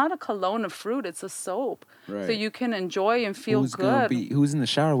cares? It's not a cologne of fruit; it's a soap, right. so you can enjoy and feel good. Who's in the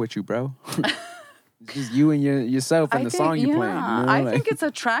shower with you, bro? It's just you and yourself and the song you're playing. I think it's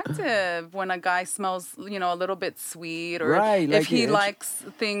attractive when a guy smells, a little bit sweet, or right, if he likes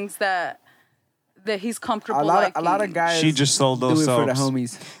things that he's comfortable liking. A lot of guys. She just sold those do it for the soaps.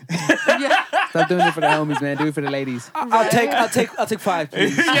 homies. Yeah. Stop doing it for the homies, man. Do it for the ladies. I'll take 5,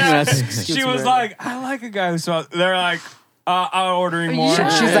 please. Yeah. She was like, I like a guy who smells. They're like, I'm ordering more. Yeah.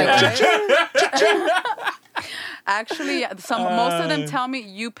 She's like, Actually, most of them tell me,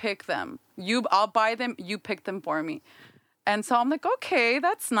 you pick them. I'll buy them. You pick them for me. And so I'm like, okay,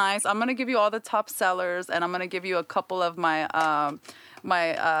 that's nice. I'm gonna give you all the top sellers, and I'm gonna give you a couple of my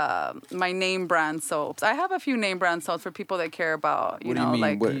my name brand soaps. I have a few name brand soaps for people that care about, what do you mean?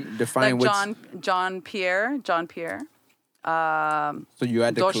 like Define John Pierre. So you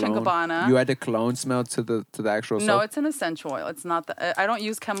add the Dolce & cologne. Gabbana. You add the cologne smell to the actual soap. No, it's an essential oil. It's not I don't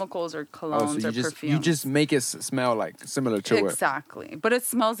use chemicals or colognes or perfumes. You just make it smell like similar to it. Exactly, but it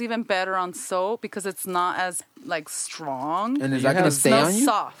smells even better on soap because it's not as like strong. And is that gonna it stay on smells you?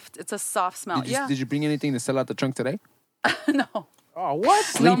 soft. It's a soft smell. Did you bring anything to sell out the trunk today? No. Oh,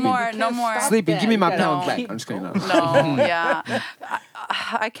 what? No more. Sleeping. Give me my pound No. back. I'm just kidding. No. No, yeah.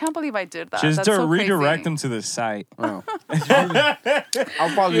 I can't believe I did that. Just That's to so redirect crazy. them to the site. Oh.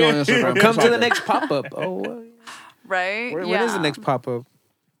 I'll follow you on Instagram. Come to the next pop-up. Oh, Right? when is the next pop-up?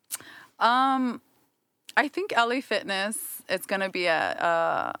 I think LA Fitness. It's gonna be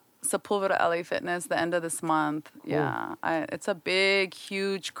at Sepulveda LA Fitness the end of this month. Yeah, it's a big,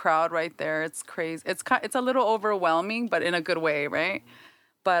 huge crowd right there. It's crazy. It's a little overwhelming, but in a good way, right?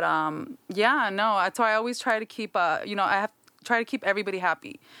 But yeah, no. That's why I always try to keep try to keep everybody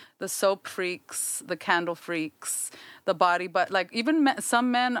happy. The soap freaks, the candle freaks, the body, but like even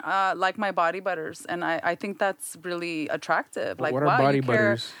some men like my body butters, and I think that's really attractive. Like, what are wow, body you care.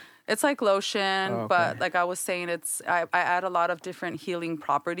 butters? It's like lotion, okay. but like I was saying, I add a lot of different healing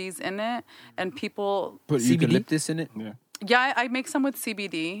properties in it, and people Put CBD? eucalyptus in it. Yeah. Yeah, I make some with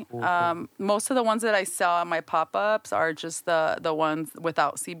CBD. Most of the ones that I sell at my pop-ups are just the ones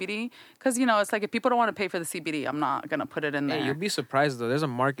without CBD. Because, it's like if people don't want to pay for the CBD, I'm not going to put it in there. Yeah, you'll be surprised though. There's a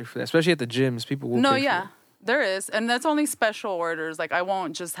market for that, especially at the gyms. People will. No, pay for yeah, it. there is. And that's only special orders. Like I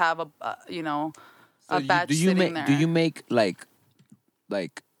won't just have a batch do you sitting make there. do you make like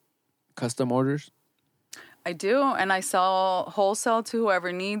custom orders? I do, and I sell wholesale to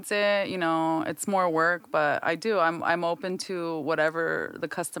whoever needs it. It's more work, but I do. I'm open to whatever the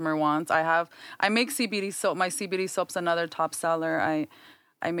customer wants. I make CBD soap. My CBD soap's another top seller.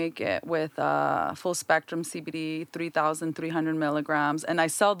 I make it with full spectrum CBD, 3,300 milligrams, and I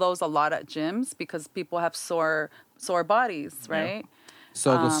sell those a lot at gyms because people have sore bodies, right?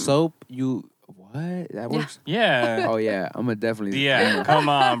 So the soap what that works? Yeah. Oh yeah, I'm gonna definitely. Yeah. Come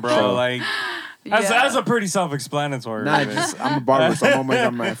on, bro. So- Like that's a pretty self-explanatory. Nah, right? I'm a barber, so I'm always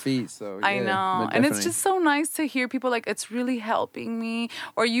on my feet. So I yeah, know. but And it's definitely. just so nice to hear people like, it's really helping me.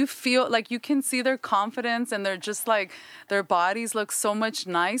 Or you feel like you can see their confidence and they're just like, their bodies look so much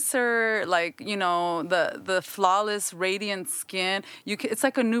nicer. Like, the flawless, radiant skin. It's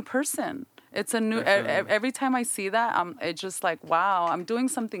like a new person. It's a new, every time I see that, it's just like, wow, I'm doing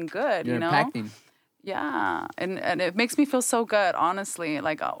something good, You're impacting. Yeah, and it makes me feel so good, honestly.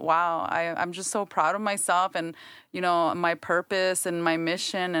 Like, wow, I'm just so proud of myself and, my purpose and my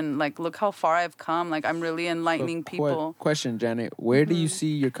mission. And, like, look how far I've come. Like, I'm really enlightening people. Question, Janet. Where do you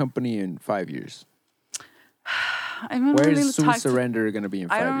see your company in 5 years? I don't Where really is Sweet Surrender going to be in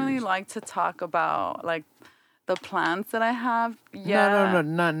 5 I years? don't really like to talk about, like, the plans that I have. Yeah.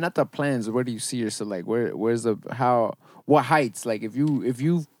 No, not the plans. Where do you see yourself? Like, where's what heights? Like, if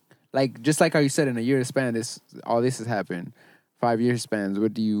you like, just like how you said, in a year span, all this has happened. 5 year spans.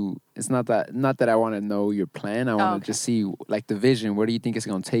 What do you? It's not that I want to know your plan. I want to just see like the vision. Where do you think it's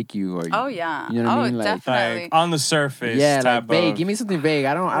gonna take you? Or Oh yeah. You know what I mean? Like, definitely. Like on the surface. yeah, type like vague. of- Give me something vague.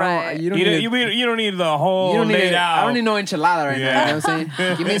 I don't. Right. You don't You need. don't need the whole You don't need. laid out. I don't need no enchilada right now. Yeah. You know what I'm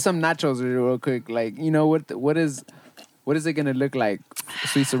saying? Give me some nachos real quick. Like, what is it gonna look like?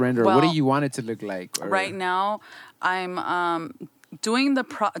 Sweet Surrender. What do Well, you want it to look like? Or- Right now, I'm doing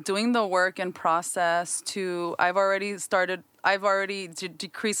the work and process to. I've already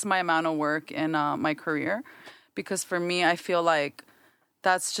decreased my amount of work in my career, because for me, I feel like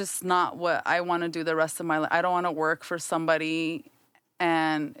that's just not what I want to do the rest of my life. I don't want to work for somebody,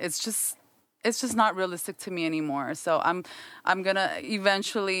 and it's just not realistic to me anymore. So I'm gonna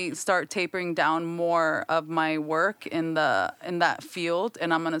eventually start tapering down more of my work in that field,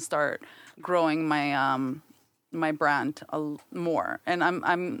 and I'm gonna start growing my my brand more. And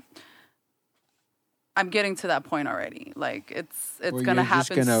I'm getting to that point already. Like it's Where gonna you're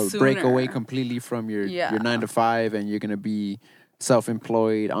happen just gonna sooner. break away completely from your 9 to 5, and you're gonna be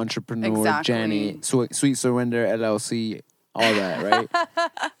self-employed entrepreneur. Exactly. Janet, Sweet Surrender LLC, all that, right?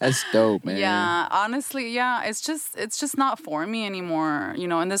 That's dope, man. Yeah, honestly, yeah. It's just not for me anymore.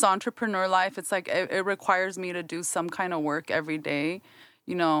 In this entrepreneur life, it's like it requires me to do some kind of work every day.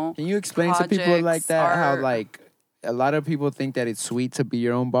 Can you explain to people like projects that how are- like a lot of people think that it's sweet to be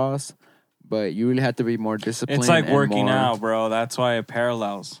your own boss, but you really have to be more disciplined. It's like and working more- out, bro. That's why it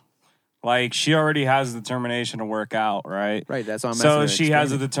parallels. Like she already has the determination to work out, right? Right, that's what I'm So asking her to she has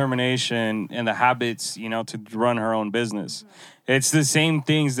the explain it. determination and the habits, to run her own business. It's the same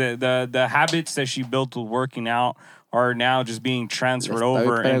things that the habits that she built with working out are now just being transferred Le estoy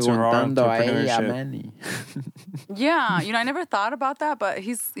over into her preguntando a ella, entrepreneurship. Manny. Yeah, I never thought about that, but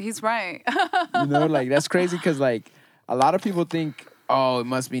he's right. Like that's crazy because like a lot of people think, oh, it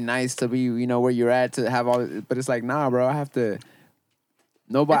must be nice to be, where you're at to have all, but it's like, nah, bro, I have to.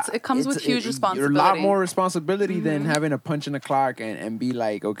 Nobody. It comes with huge You're a lot responsibility. more responsibility than having a punch in the clock and be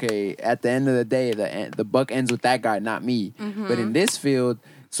like, okay, at the end of the day, the buck ends with that guy, not me. But in this field,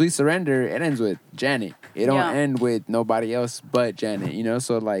 Sweet Surrender, it ends with Janet. It don't Yeah. end with nobody else but Janet.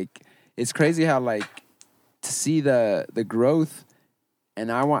 So like, it's crazy how like to see the growth,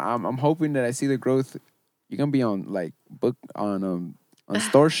 and I'm hoping that I see the growth. You're gonna be on like book on on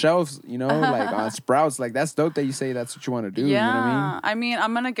store shelves, you know, like on Sprouts. Like that's dope that you say that's what you want to do. Yeah, You know what I mean? I mean,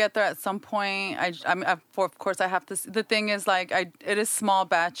 I'm gonna get there at some point. Of course, I have to. The thing is, like, it is small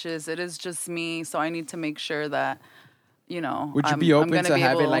batches. It is just me, so I need to make sure that, you know. Would you I'm be open gonna to be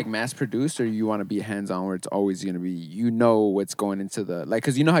have it able- like mass produced, or you want to be hands on, where it's always gonna be, you know, what's going into the like,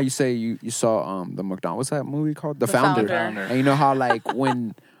 because you know how you say you saw the McDonald's, what's that movie called? The Founder. Founder. And you know how like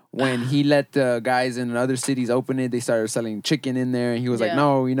when he let the guys in other cities open it, they started selling chicken in there, and he was like, Yeah.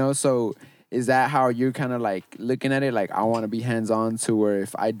 no, you know. So is that how you're kind of like looking at it? Like, I want to be hands on to where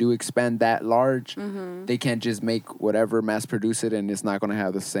if I do expand that large, they can't just make whatever, mass produce it, and it's not going to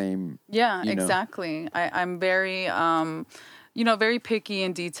have the same. Yeah, you know. exactly. I'm very, you know, very picky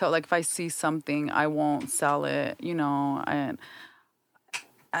and detailed. Like if I see something, I won't sell it. You know, and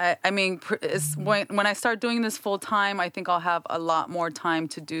I mean, when I start doing this full time, I think I'll have a lot more time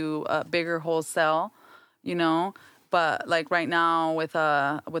to do a bigger wholesale. You know, but like right now with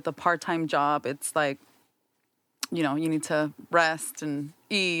a part-time job, it's like, you know, you need to rest and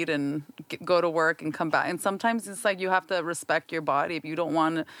eat and go to work and come back. And sometimes it's like you have to respect your body. If you don't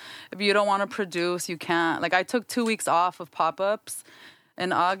want to produce, you can't. Like I took 2 weeks off of pop-ups.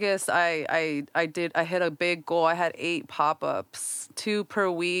 In August, I hit a big goal. I had 8 pop-ups, 2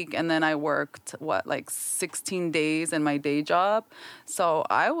 per week, and then I worked like 16 days in my day job. So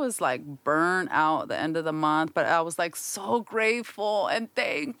I was like burnt out at the end of the month, but I was like so grateful and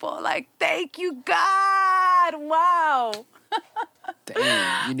thankful. Like, thank you, God. Wow.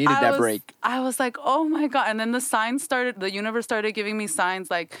 Damn, you needed that break. I was like, oh my God. And then the universe started giving me signs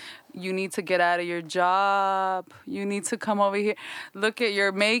like, you need to get out of your job. You need to come over here. Look at,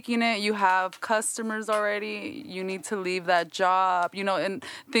 you're making it. You have customers already. You need to leave that job. You know, and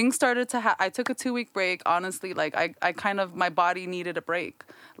things started to I took a 2-week break, honestly. Like I kind of, my body needed a break,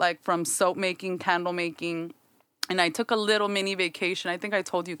 like from soap making, candle making. And I took a little mini vacation. I think I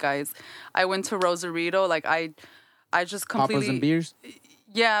told you guys. I went to Rosarito. Like I just completely... Papas and beers.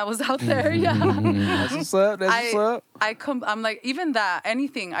 Yeah, I was out there. Yeah. That's what's up. That's what's up. I'm like, even that,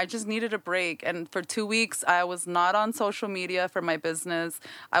 anything. I just needed a break. And for 2 weeks, I was not on social media for my business.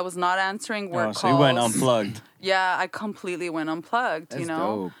 I was not answering work calls. So you went unplugged. Yeah, I completely went unplugged, That's you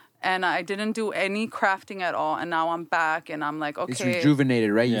know? dope. And I didn't do any crafting at all. And now I'm back and I'm like, okay. It's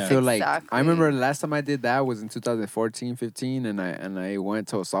rejuvenated, right? Yeah. You feel like, Exactly. I remember the last time I did that was in 2014, 15, and I went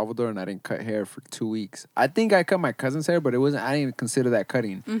to El Salvador and I didn't cut hair for 2 weeks. I think I cut my cousin's hair, but I didn't even consider that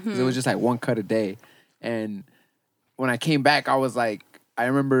cutting. 'Cause it was just like one cut a day. And when I came back, I was like, I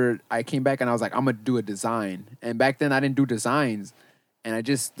remember I came back and I was like, I'm gonna do a design. And back then I didn't do designs. And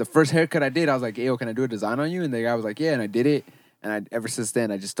the first haircut I did, I was like, yo, can I do a design on you? And the guy was like, yeah, and I did it. And ever since then,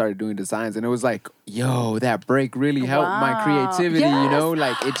 I just started doing designs. And it was like, yo, that break really helped my Wow. creativity, you know? Yes.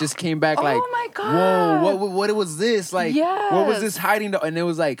 Like, it just came back Oh like, my God. whoa, what was this? Like, what was Yes. this hiding? And it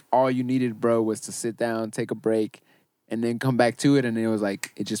was like, all you needed, bro, was to sit down, take a break, and then come back to it. And it was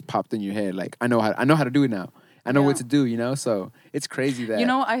like, it just popped in your head. Like, I know how to do it now. I know Yeah. what to do, you know? So it's crazy that. You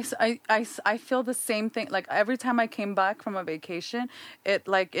know, I feel the same thing. Like every time I came back from a vacation, it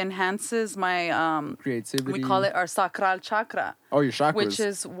like enhances my creativity. we call it our sacral chakra. Oh, your chakras. Which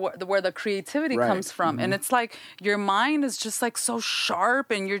is where the creativity Right. comes from. And it's like your mind is just like so sharp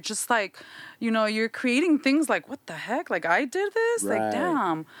and you're just like, you know, you're creating things like, what the heck? Like I did this? Right. Like,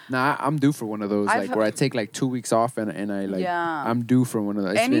 damn. Nah, I'm due for one of those, I've- like where I take like 2 weeks off and I like, Yeah. I'm due for one of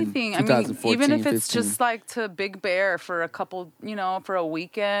those. It's been Anything. I mean, 2014, even if it's 15. just like to Big Bear for a couple, you know, for a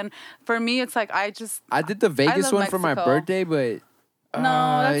weekend. For me, it's like I did the Vegas love one for my Mexico. birthday, but No,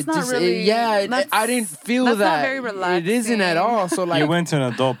 that's it not just, really- I didn't feel that's that. not very It isn't at relaxing. all. So like, You went to an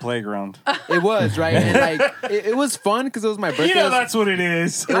adult playground. it was right, and like it was fun because it was my birthday. You know It was- that's what it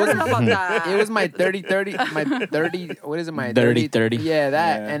is. I don't know about that. It was my 30-30, my 30, what is it, my 30-30. Yeah,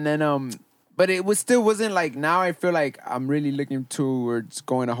 that. Yeah. And then, but it still wasn't like, now I feel like I'm really looking towards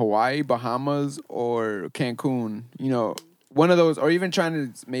going to Hawaii, Bahamas, or Cancun, you know, one of those, or even trying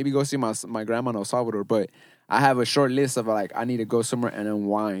to maybe go see my grandma in El Salvador. But I have a short list of like, I need to go somewhere and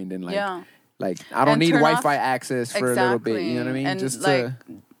unwind and like, Yeah. like I don't And need turn off- Wi-Fi access for a little bit, you know what I mean? And Just like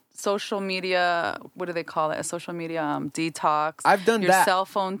to, social media, what do they call it? A social media detox. I've done your that. cell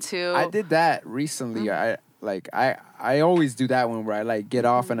phone too. I did that recently. I always do that one where I like get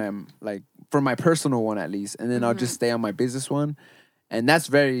off and I'm like, for my personal one at least, and then I'll just stay on my business one, and that's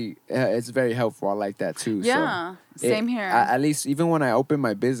it's very helpful. I like that too. Yeah, So same here. At least even when I opened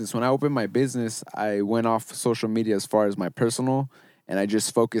my business, I went off social media as far as my personal, and I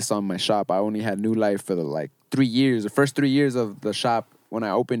just focused on my shop. I only had New Life for the 3 years. The first 3 years of the shop when I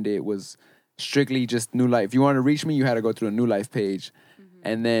opened it was strictly just New Life. If you wanted to reach me, you had to go through a New Life page,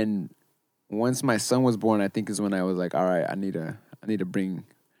 and then once my son was born, I think is when I was like, all right, I need I need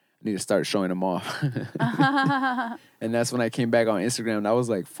to start showing them off. And that's when I came back on Instagram. That was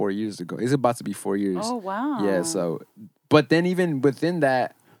like 4 years ago. It's about to be 4 years. Oh, wow. Yeah, so, but then even within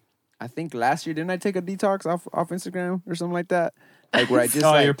that, I think last year, didn't I take a detox off Instagram or something like that? Like where I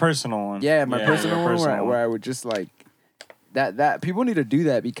just your personal one. Yeah, my personal one personal where I would just like, that people need to do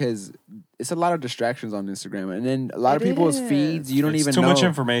that because it's a lot of distractions on Instagram, and then a lot of people's feeds you don't It's even too know. much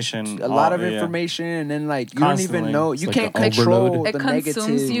information. A lot of information, and then like you Constantly. don't even know. It's You like can't an control overload. the It negative.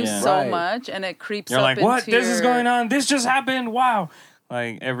 consumes you Yeah. so Right. much, and it creeps You're up like, what? into This is your- going on. This just happened. Wow.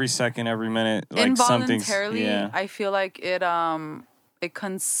 Like every second, every minute, like something's. Involuntarily, Yeah. I feel like it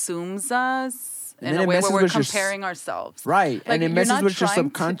consumes us And in then a it way where messes we're with your comparing ourselves. Right, Like, and it you're messes not with your trying to-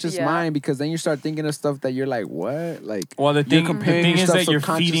 subconscious yeah. mind because then you start thinking of stuff that you're like, what? Like, Well, the thing comparing is yourself that you're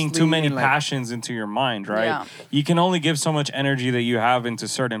feeding too many subconsciously and, like- passions into your mind, right? Yeah. You can only give so much energy that you have into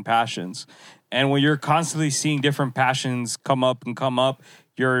certain passions. And when you're constantly seeing different passions come up,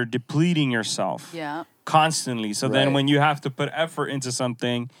 you're depleting yourself Yeah. constantly. So then Right. when you have to put effort into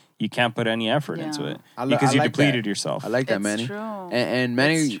something, you can't put any effort Yeah. into it I li- because I you like depleted that. yourself. I like that, It's Manny. true. And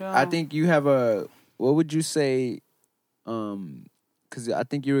Manny, It's true. I think you have what would you say? Because I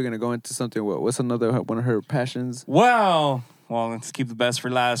think you were gonna go into something. What's another one of her passions? Well, let's keep the best for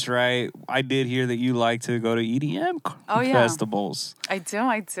last, right? I did hear that you like to go to EDM Oh, yeah. festivals. I do.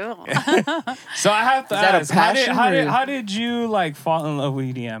 So I have to Is that a ask, passion or- how did you like fall in love with E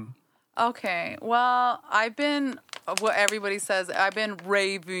EDM? Okay. Well, I've been what everybody says. I've been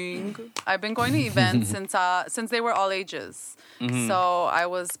raving. I've been going to events since they were all ages. Mm-hmm. So I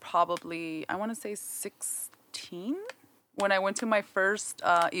was probably, I want to say 16 when I went to my first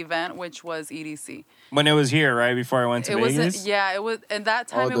event, which was EDC. When it was here, right before I went to It Vegas. was at that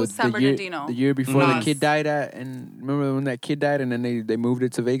time it was San Bernardino. The year before the Nice. kid died and remember when that kid died and then they moved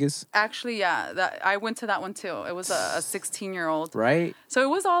it to Vegas, Actually, yeah, I went to that one too. It was a 16-year-old. right? So it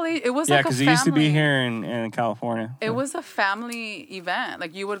was all it was Yeah, like a because family. it used to be here in California. It was a family event.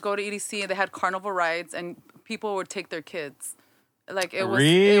 Like you would go to EDC and they had carnival rides and people would take their kids. Like it was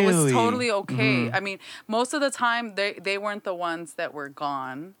Really? totally okay. I mean, most of the time they weren't the ones that were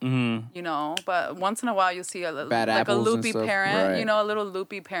gone, you know, but once in a while you'll see Bad like a apples and loopy stuff, parent, right. you know, a little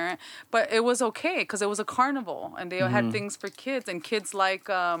loopy parent, but it was okay because it was a carnival and they had things for kids and kids like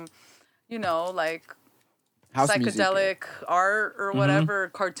you know, like House music. psychedelic art or whatever,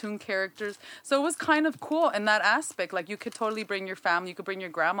 cartoon characters. So it was kind of cool in that aspect. Like you could totally bring your family, you could bring your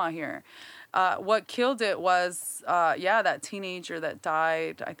grandma here. What killed it was, that teenager that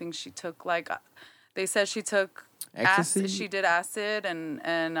died. I think she took they said she took Ecstasy? acid. She did acid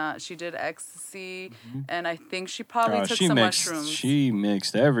and she did ecstasy, and I think she probably took some mushrooms. She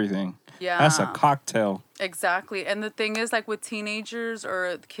mixed everything. Yeah. That's a cocktail. Exactly. And the thing is, like with teenagers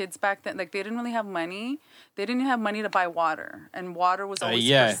or kids back then, like they didn't really have money. They didn't have money to buy water, and water was always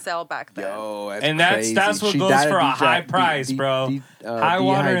yeah. for sale back then. Yo, that's And crazy. that's what She goes died for of a high price, bro. High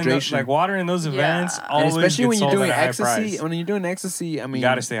water in dehydration. water in those events. Yeah. And Always especially when gets you're sold doing at a high ecstasy. price. When you're doing ecstasy, I mean,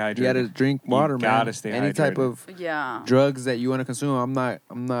 gotta stay hydrated. You gotta drink water, man. gotta stay Any type hydrated. of Yeah. drugs that you want to consume.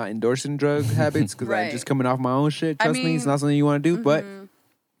 I'm not endorsing drug habits because I'm Right. just coming off my own shit. I Trust me, it's mean, not something you want to do. But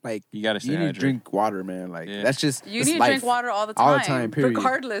like, You gotta stay you need hydrated. to drink water, man. Like Yeah. that's just You it's need to life. drink water all the time. All the time, period.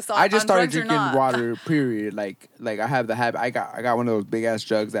 Regardless, I just on started drugs or drinking not. water. Period. Like I have the habit. I got one of those big ass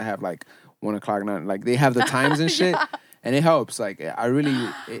jugs that have like 1 o'clock night. Like they have the times and shit. And it helps. Like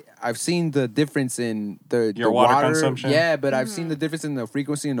I've seen the difference in the water consumption? Yeah, but I've seen the difference in the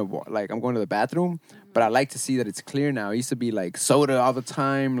frequency in the like I'm going to the bathroom, but I like to see that it's clear now. It used to be like soda all the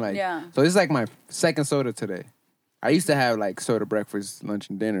time. Like Yeah. so this is like my second soda today. I used to have like soda breakfast, lunch,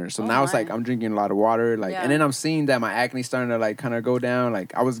 and dinner. So Oh, now it's like nice. I'm drinking a lot of water. Like Yeah. and then I'm seeing that my acne's starting to like kind of go down.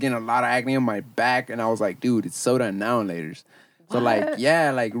 Like I was getting a lot of acne on my back, and I was like, dude, it's soda and now and laters. So like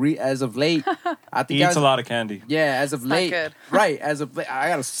yeah, like as of late, I think He I eats was, a lot of candy. yeah, as of not late, good. right? As of late, I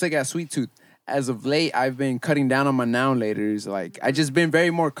got a sick ass sweet tooth. As of late, I've been cutting down on my now and laters. Like I just been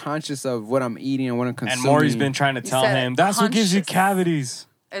very more conscious of what I'm eating and what I'm consuming. And Maury's been trying to tell said him that's what gives you conscious. cavities.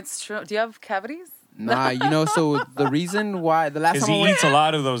 It's true. Do you have cavities? Nah, you know. So the reason why the last Because time I he went, eats a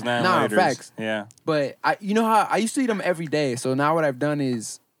lot of those now. Nah, facts. Yeah. but you know how I used to eat them every day. So now what I've done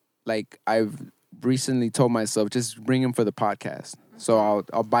is, like, I've recently told myself just bring them for the podcast. So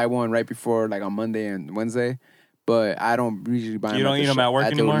I'll buy one right before like on Monday and Wednesday, but I don't usually buy them. You don't eat them at work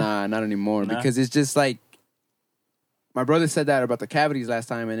anymore? Nah, not anymore Nah? because it's just like my brother said that about the cavities last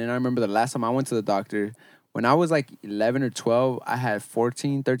time, and then I remember the last time I went to the doctor. When I was like 11 or 12, I had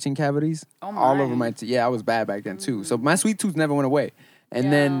 13 cavities Oh, all my. over my teeth. Yeah, I was bad back then too. So my sweet tooth never went away.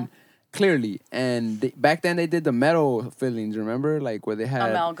 And then clearly, and back then they did the metal fillings, remember? Like where they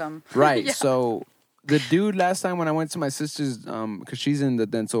had Amalgam. Right. Yeah. So The dude last time when I went to my sister's, because she's in the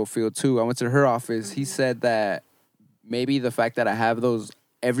dental field too, I went to her office. He said that maybe the fact that I have those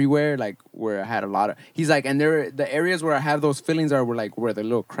everywhere, like where I had a lot of, he's like, and the areas where I have those fillings are where the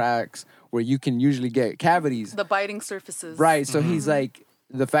little cracks where you can usually get cavities. The biting surfaces. Right. So he's like,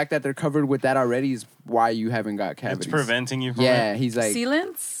 the fact that they're covered with that already is why you haven't got cavities. It's preventing you from Yeah, it. he's like,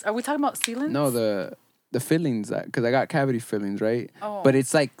 Sealants? Are we talking about sealants? no, the fillings, because I got cavity fillings, right? Oh. But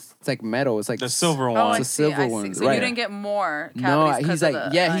it's like metal. It's like The silver Oh, one. I the see, silver I see. ones, So right. you didn't get more No, cavities he's 'cause of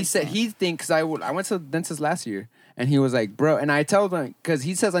like, the- yeah, I he said, see. he thinks, I went to the dentist last year, and he was like, bro, and I told him, because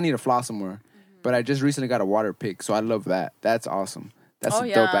he says I need to floss some more, but I just recently got a water pick, so I love that. That's awesome. That's Oh, a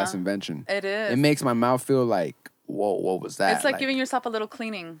yeah. dope-ass invention. It is. It makes my mouth feel like, whoa, what was that? It's like giving yourself a little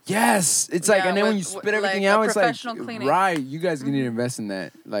cleaning. Yes, it's like, Yeah, and then when you with- spit everything like a out, it's like, professional cleaning. right, you guys need to invest in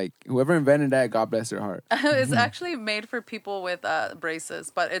that. Like, whoever invented that, God bless their heart. It's actually made for people with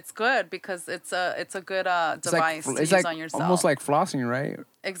braces, but it's good because it's a good device to use on yourself. almost like flossing, right?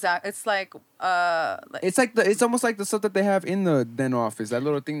 Exactly. It's like It's almost like the stuff that they have in the dental office. That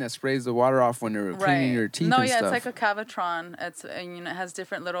little thing that sprays the water off when they're cleaning your teeth. No, and yeah, stuff. it's like a Cavitron. It's it has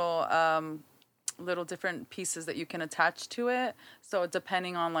different little different pieces that you can attach to it. So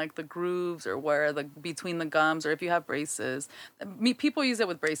depending on like the grooves or where between the gums, or if you have braces, people use it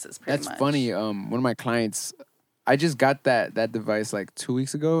with braces. Pretty That's much. funny. One of my clients, I just got that device like 2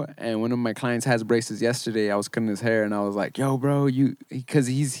 weeks ago, and one of my clients has braces yesterday. I was cutting his hair, and I was like, "Yo, bro, because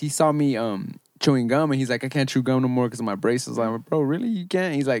he saw me chewing gum, and he's like, I can't chew gum no more because of my braces." I'm like, "Bro, really? You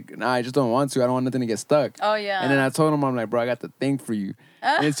can't?" He's like, "Nah, I just don't want to. I don't want nothing to get stuck." Oh yeah. And then I told him, I'm like, "Bro, I got the thing for you."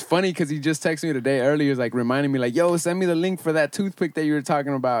 And it's funny because he just texted me the day earlier, like reminding me, like, "Yo, send me the link for that toothpick that you were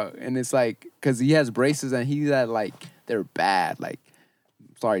talking about." And it's like, because he has braces and he's at like, they're bad. Like,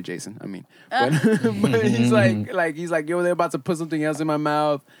 sorry, Jason. I mean, but he's like, "Yo, they're about to put something else in my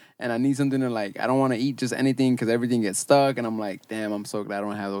mouth, and I need something to like. I don't want to eat just anything because everything gets stuck." And I'm like, "Damn, I'm so glad I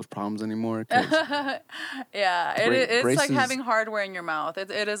don't have those problems anymore." 'Cause Yeah, it's like braces- having hardware in your mouth. It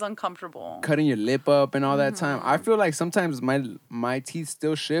is uncomfortable. cutting your lip up and all that time. Mm-hmm. I feel like sometimes my teeth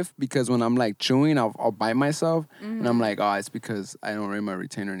still shift because when I'm like chewing, I'll bite myself, and I'm like, oh, it's because I don't wear my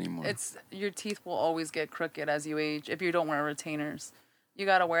retainer anymore. It's your teeth will always get crooked as you age if you don't wear retainers. You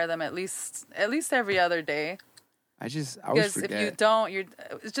gotta wear them at least every other day. I always Because forget. if you don't, it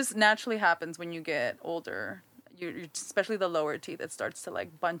just naturally happens when you get older. You especially the lower teeth, it starts to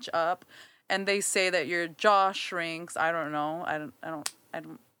like bunch up, and they say that your jaw shrinks. I don't know.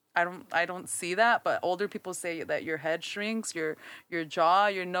 I don't see that, but older people say that your head shrinks, your jaw,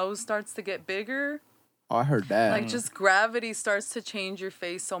 your nose starts to get bigger. Oh, I heard that. Like just gravity starts to change your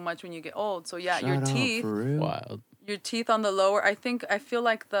face so much when you get old. So yeah, your Shut up, teeth. for real? Wild. Your teeth on the lower, I feel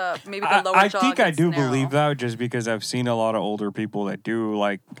like maybe the lower I jaw think I gets do narrow. believe that just because I've seen a lot of older people that do,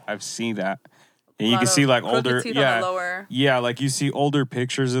 like, I've seen that. And you Lot can of see like crooked older, teeth on yeah, the lower. yeah, like you see older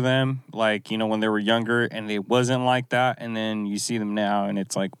pictures of them, like, you know, when they were younger and it wasn't like that, and then you see them now and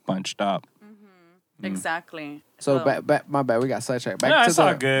it's like bunched up. Exactly. So my bad, we got sidetracked. Back No, to it's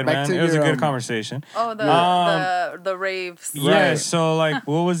all good, back man. to It was a your, good conversation. Oh, the raves. Yeah, Right. so like,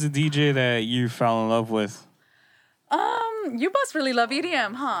 what was the DJ that you fell in love with? You must really love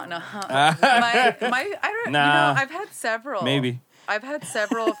EDM, huh? No, I don't. Nah. You know, I've had several. Maybe. I've had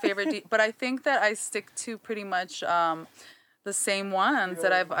several favorite, but I think that I stick to pretty much the same ones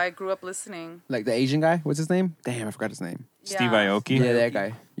that I grew up listening. like the Asian guy. What's his name? Damn, I forgot his name. Steve Yeah. Aoki? Yeah, that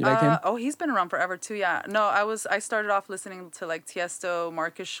guy. You like him? Oh, he's been around forever too. Yeah. No, I started off listening to like Tiesto,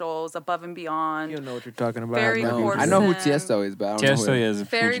 Marcus Scholes, Above and Beyond. You don't know what you're talking about. Very No, Corson. I know who Tiesto is, but I don't know Tiesto who is a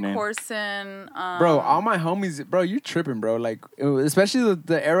Ferry huge name. Corson. Bro, all my homies, bro, you tripping, bro. Like, especially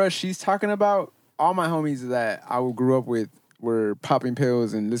the era she's talking about, all my homies that I grew up with were popping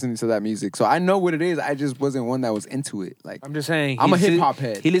pills and listening to that music. So I know what it is. I just wasn't one that was into it. Like, I'm just saying. I'm a he's- hip-hop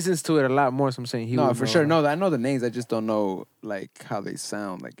head. He listens to it a lot more, so I'm saying he no, would for know. sure. No, I know the names. I just don't know, like, how they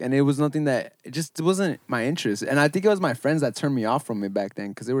sound. Like, and it was nothing that, it wasn't my interest. And I think it was my friends that turned me off from it back then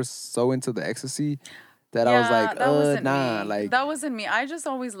because they were so into the ecstasy that I was like, that wasn't nah. me. Like, That wasn't me. I just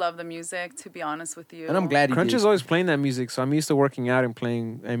always loved the music, to be honest with you. and I'm glad he Crunch did. is always playing that music, so I'm used to working out and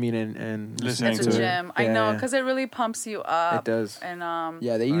playing. I mean, and Listening At the to it. gym. I know, because it really pumps you up. It does. And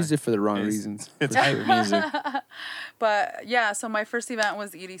Yeah, they used it for the wrong It's- reasons. It's hype music. But yeah, so my first event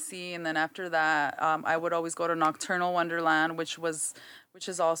was EDC, and then after that, I would always go to Nocturnal Wonderland, which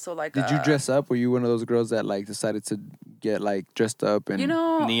is also like. Did you dress up? Were you one of those girls that like decided to get like dressed up and You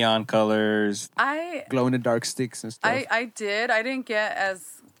know, Neon colors. I glow in the dark sticks and stuff? I did. I didn't get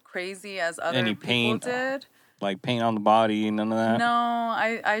as crazy as other Any people paint? did. Like paint on the body, none of that. No,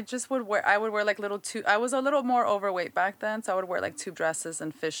 I just would wear. I would wear like I was a little more overweight back then, so I would wear like tube dresses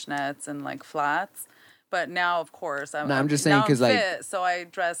and fishnets and like flats. But now, of course, I'm just saying now I'm 'cause, like- fit, so I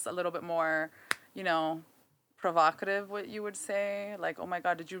dress a little bit more, provocative, what you would say. Like, oh my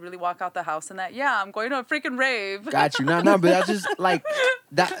God, did you really walk out the house in that? Yeah, I'm going to a freaking rave. Got you. No, but that's just like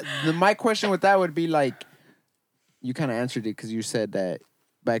that. My question with that would be like, you kind of answered it because you said that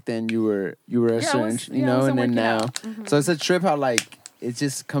back then you were a Yeah, I certain, was- yeah, I and wasn't then working now. out. Mm-hmm. So it's a trip how like it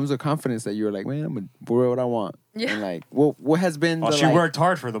just comes with confidence that you're like, man, I'm gonna wear what I want. Yeah. And like, what has been Well, the, she like, worked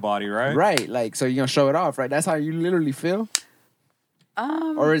hard for the body, right? right? Like, so you're gonna show it off, right? That's how you literally feel.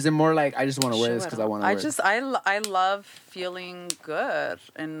 Or is it more like I just want to wear this because I want to wear it? I love feeling good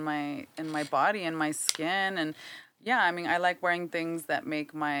in my body and my skin, and yeah, I mean, I like wearing things that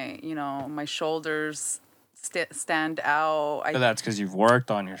make my my shoulders stand out. But that's because you've worked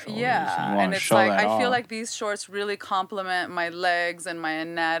on your shoulders. Yeah, you want and to it's show like that I feel off. like these shorts really complement my legs and my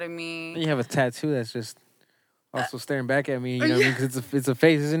anatomy. You have a tattoo that's just also staring back at me. You know what I mean? Because it's a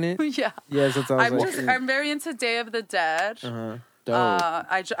face, isn't it? Yeah, Yes, that's all. I'm very into Day of the Dead. Dope.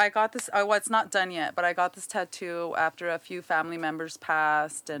 I got this. Well, it's not done yet, but I got this tattoo after a few family members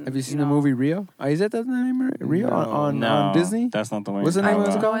passed. And Have you seen the movie Rio? Is that the name? Rio on No, Disney? That's not the way. What's the you're name of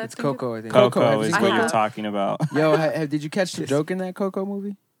talking it about. called? It's Coco, I think. Coco. Have Coco you is seen what Coco? you're talking about. Yo, did you catch the joke in that Coco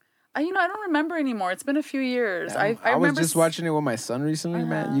movie? I don't remember anymore. It's been a few years. I I was remember just watching it with my son recently,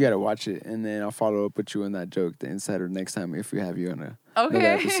 man. Uh-huh. You gotta watch it, and then I'll follow up with you on that joke the inside or next time if we have you on another Okay.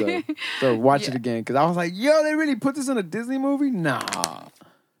 episode. So watch it Yeah. again because I was like, yo, they really put this in a Disney movie? Nah.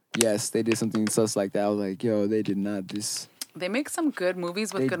 Yes, they did something sus like that. I was like, yo, they did not. They make some good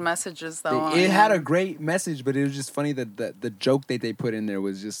movies with They- good messages, though. It had a great message, but it was just funny that the joke that they put in there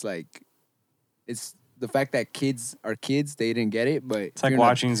was just like, it's the fact that kids are kids. They didn't get it, but It's like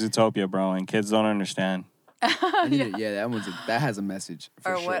watching Zootopia, bro, and kids don't understand. Yeah, that has a message.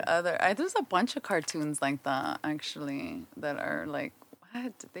 For Or sure. what other? There's a bunch of cartoons like that actually that are like,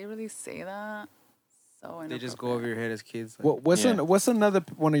 what? Did they really say that? So They just go over your head as kids. Like, What's another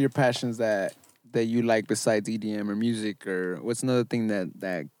one of your passions that you like besides EDM or music, or what's another thing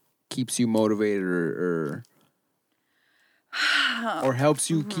that keeps you motivated or helps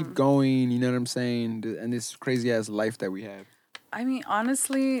you keep going? You know what I'm saying? And this crazy ass life that we have. I mean,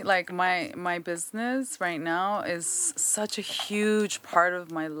 honestly, like my business right now is such a huge part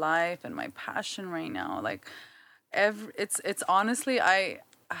of my life and my passion right now. Like, it's honestly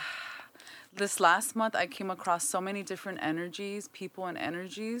this last month I came across so many different energies, people and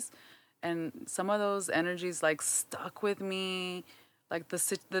energies, and some of those energies like stuck with me. Like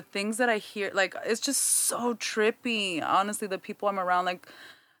the things that I hear, like it's just so trippy. Honestly, the people I'm around, like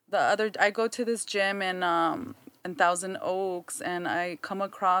I go to this gym in Thousand Oaks, and I come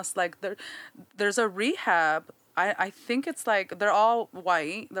across like there's a rehab. I think it's like they're all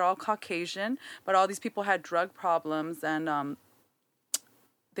white, they're all Caucasian, but all these people had drug problems, and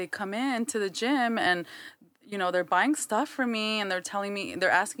they come in to the gym and they're buying stuff from me, and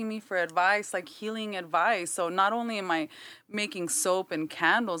they're asking me for advice, like healing advice. So not only am I making soap and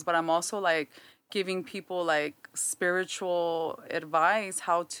candles, but I'm also like giving people like spiritual advice,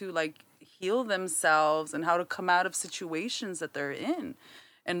 how to like heal themselves and how to come out of situations that they're in.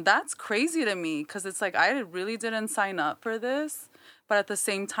 And that's crazy to me because it's like I really didn't sign up for this, but at the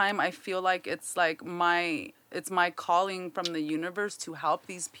same time I feel like it's like my calling from the universe to help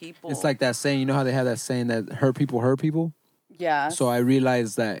these people. It's like that saying. You know how they have that saying that hurt people? Yeah. So I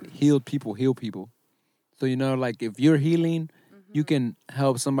realized that healed people heal people. So like if you're healing, you can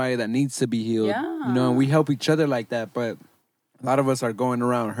help somebody that needs to be healed. Yeah. And we help each other like that. But a lot of us are going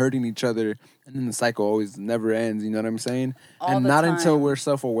around hurting each other, and then the cycle always never ends. You know what I'm saying? All and the not until time. we're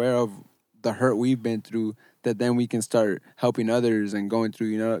self-aware of the hurt we've been through that then we can start helping others and going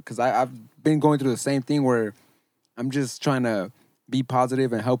through. Because I've been going through the same thing where I'm just trying to be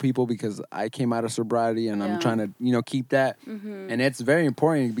positive and help people because I came out of sobriety and I'm trying to, keep that. And it's very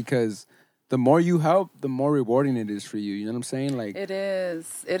important because the more you help, the more rewarding it is for you. You know what I'm saying? Like It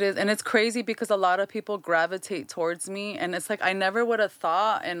is. And it's crazy because a lot of people gravitate towards me, and it's like I never would have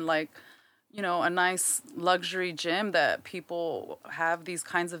thought in like, a nice luxury gym that people have these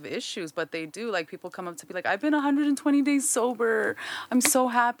kinds of issues, but they do. Like people come up to me like, I've been 120 days sober. I'm so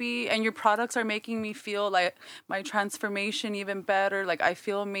happy. And your products are making me feel like my transformation even better. Like I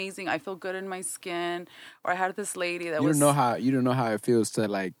feel amazing. I feel good in my skin. Or I had this lady that you was... don't know how it feels to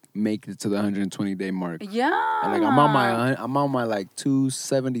like make it to the 120-day mark. Yeah. Like I'm on my like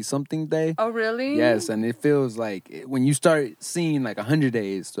 270 something day. Oh, really? Yes, and it feels like when you start seeing like 100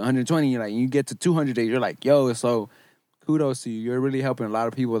 days to 120, you're like you get to 200 days, you're like, yo, so kudos to you. You're really helping a lot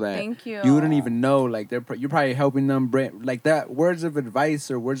of people that Thank you. you wouldn't even know. Like you're probably helping them like that words of advice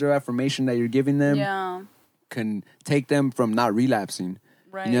or words of affirmation that you're giving them Yeah. can take them from not relapsing.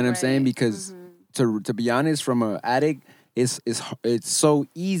 Right. You know what I'm saying? right. Because to be honest, from an addict, it's so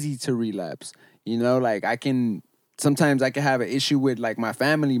easy to relapse. You know, like sometimes I can have an issue with like my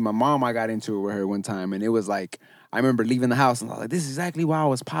family. My mom, I got into it with her one time, and it was like I remember leaving the house and I was like, this is exactly why I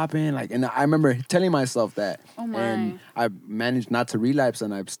was popping. Like, and I remember telling myself that. Oh my. And I managed not to relapse,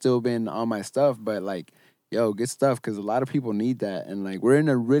 and I've still been on my stuff. But like, yo, good stuff, because a lot of people need that, and like we're in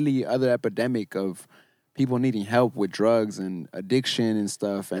a really other epidemic of people needing help with drugs and addiction and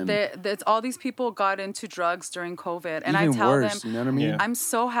stuff. And It's all these people got into drugs during COVID, and I even tell worse, them, you know what I mean? Yeah. I'm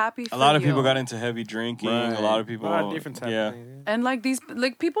so happy for A lot of you. people got into heavy drinking. Right. A lot of people. A lot of different types yeah. of things. And like these,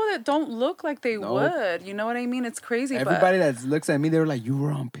 like people that don't look like they Nope. would, you know what I mean? It's crazy. Everybody that looks at me, they were like, "You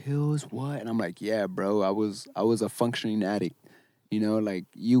were on pills, what?" And I'm like, "Yeah, bro, I was a functioning addict. You know, like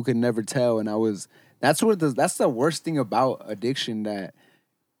you could never tell." And that's the worst thing about addiction, that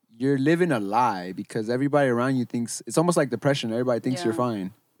you're living a lie, because everybody around you thinks it's almost like depression. Everybody thinks you're Yeah.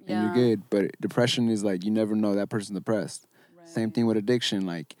 fine and Yeah. you're good, but depression is like you never know that person's depressed. Same thing with addiction.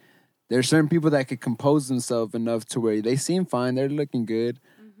 Like there's certain people that could compose themselves enough to where they seem fine, they're looking good.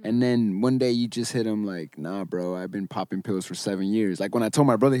 And then one day you just hit them like, nah, bro, I've been popping pills for 7 years. Like when I told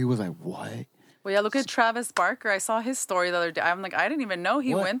my brother, he was like, what? Well, yeah, look at Travis Barker. I saw his story the other day. I'm like, I didn't even know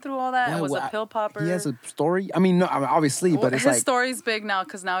he What? went through all that and was a pill popper. He has a story. I mean, no, I mean, obviously, but it's his like, story's big now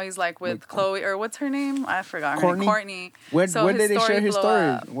because now he's like with Chloe, or what's her name? I forgot her Courtney? name. Courtney. where So did his they share his blew story?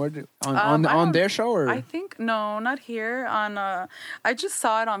 up. On I don't- their show, or I think no, not here. On I just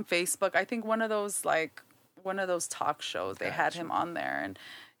saw it on Facebook. I think one of those talk shows. They had him on there, and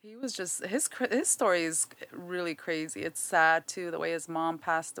he was just his story is really crazy. It's sad too, the way his mom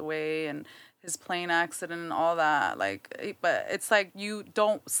passed away and his plane accident and all that. Like, but it's like you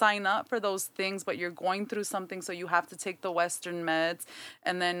don't sign up for those things, but you're going through something, so you have to take the Western meds,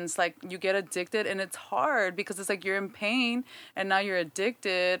 and then it's like you get addicted, and it's hard because it's like you're in pain, and now you're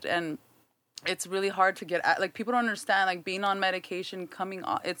addicted, and it's really hard to get at. Like people don't understand, like being on medication, coming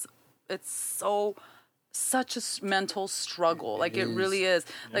off, it's such a mental struggle. Like it really is.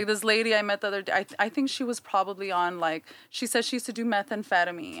 Like this lady I met the other day, I think she was probably on, like, she said she used to do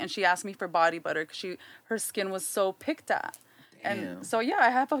methamphetamine, and she asked me for body butter because her skin was so picked at. And so, yeah, I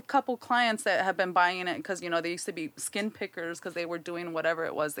have a couple clients that have been buying it because, you know, they used to be skin pickers because they were doing whatever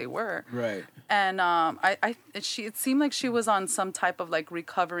it was they were. right. And it seemed like she was on some type of like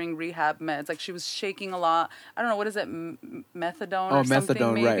recovering rehab meds. Like she was shaking a lot. I don't know, what is it, methadone? Oh, or something,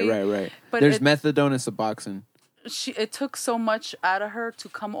 methadone, maybe? right. But There's methadone and Suboxone. It took so much out of her to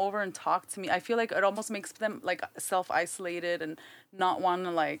come over and talk to me. I feel like it almost makes them like self-isolated and not want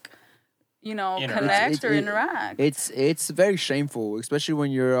to, like, you know, connect or interact. It's very shameful, especially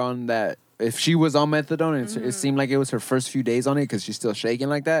when you're on that. If she was on methadone and it seemed like it was her first few days on it because she's still shaking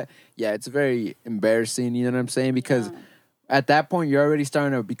like that, yeah, it's very embarrassing. You know what I'm saying? Because at that point, you're already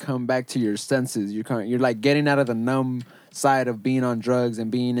starting to become back to your senses. You're like getting out of the numb side of being on drugs and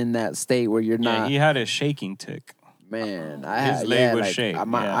being in that state where you're Yeah, not. he had a shaking tick. Man, His leg would shake,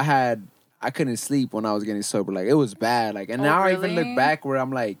 I couldn't sleep when I was getting sober. Like it was bad. Like, and Oh, now I even really? look back where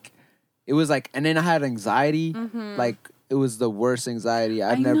I'm like, it was like, and then I had anxiety. Like it was the worst anxiety.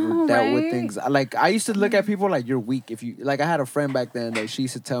 I've never know, dealt with right? things. Like I used to look at people like, you're weak if you like. I had a friend back then that she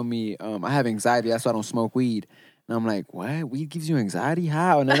used to tell me, I have anxiety, that's why I don't smoke weed. And I'm like, what? Weed gives you anxiety?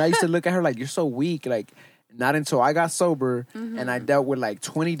 How? And then I used to look at her like, you're so weak. Like, not until I got sober and I dealt with like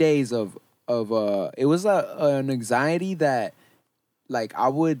 20 days of it was an anxiety that, like,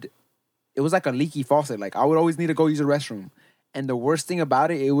 it was like a leaky faucet. Like I would always need to go use the restroom. And the worst thing about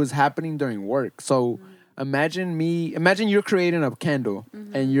it was happening during work. So imagine you're creating a candle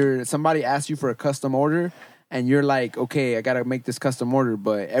and somebody asks you for a custom order and you're like, okay, I got to make this custom order.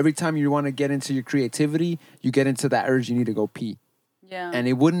 But every time you want to get into your creativity, you get into that urge, you need to go pee. Yeah. And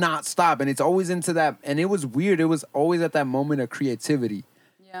it would not stop. And it's always into that. And it was weird. It was always at that moment of creativity.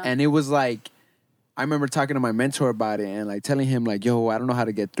 Yeah. And it was like, I remember talking to my mentor about it and like telling him like, yo, I don't know how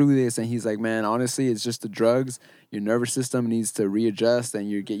to get through this. And he's like, man, honestly, it's just the drugs. Your nervous system needs to readjust and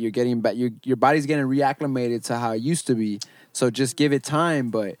you're getting back. Your body's getting reacclimated to how it used to be. So just give it time.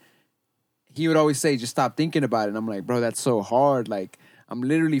 But he would always say, just stop thinking about it. And I'm like, bro, that's so hard. Like, I'm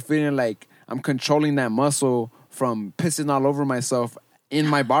literally feeling like I'm controlling that muscle from pissing all over myself in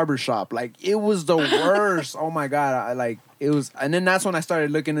my barbershop. Like, it was the worst. Oh my God. And then that's when I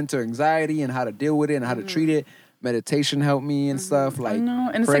started looking into anxiety and how to deal with it and how to treat it. Meditation helped me and stuff. Like, No,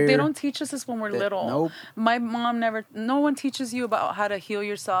 and it's like they don't teach us this when we're little. Nope. My mom no one teaches you about how to heal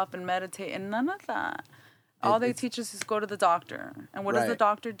yourself and meditate and none of that. All they teach us is go to the doctor. And what does the Right.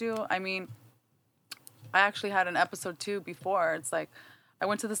 doctor do? I mean, I actually had an episode too before. It's like I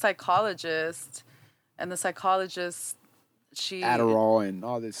went to the psychologist and the psychologist Adderall and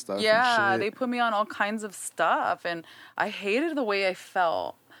all this stuff. Yeah, and they shit. put me on all kinds of stuff, and I hated the way I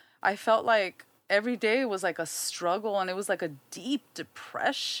felt. I felt like every day was like a struggle, and it was like a deep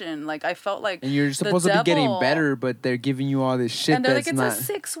depression. Like I felt like And you're the supposed to be getting devil- better, but they're giving you all this shit And they're that's like, not.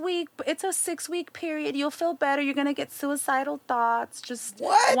 it's a 6 week period. You'll feel better. You're gonna get suicidal thoughts. Just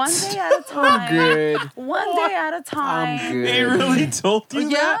What? one day at a time. I'm good. One day at a time. I'm good. They really told you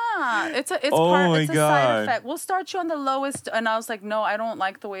that? Yeah, it's Oh my it's a God. side effect. We'll start you on the lowest, and I was like, no, I don't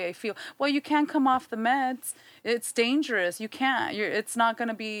like the way I feel. Well, you can't come off the meds. It's dangerous. You can't. It's not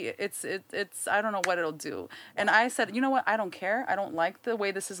gonna be. It's. I don't know what it'll do. And I said, you know what? I don't care. I don't like the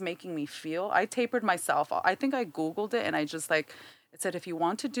way this is making me feel. I tapered myself. I think I Googled it, and I just like. It said if you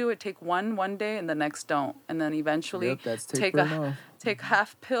want to do it, take one day, and the next don't, and then eventually Yep, that's take tapering off. take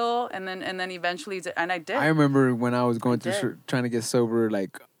half pill, and then eventually, and I did. I remember when I was going through did. trying to get sober,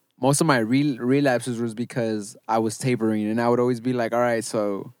 like most of my relapses was because I was tapering, and I would always be like, all right,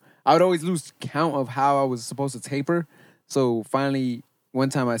 so I would always lose count of how I was supposed to taper. So finally, one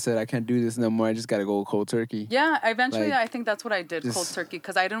time I said, I can't do this no more. I just got to go cold turkey. Yeah, eventually Like, I think that's what I did, cold just- turkey,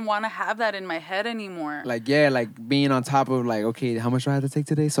 because I didn't want to have that in my head anymore. Like, yeah, like being on top of like, okay, how much do I have to take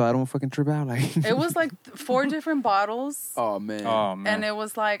today so I don't fucking trip out? Like, It was like 4 different bottles, oh man. Oh man. and it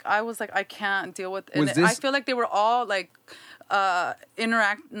was like I was like I can't deal with. And Was I this- feel like they were all like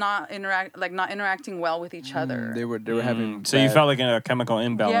not interacting well with each other. They were having. So you bad- felt like a chemical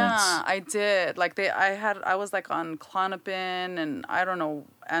imbalance. Yeah, I did. Like I was like on Klonopin and I don't know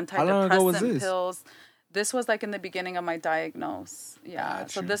long ago was antidepressant this? pills. This was like in the beginning of my diagnose. Yeah.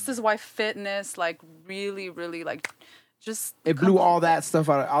 Got So you. this is why fitness like really, really like just It blew all that stuff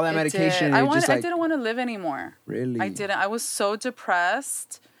out, all that It medication. did. and I just like, didn't want to live anymore. Really? I didn't. I was so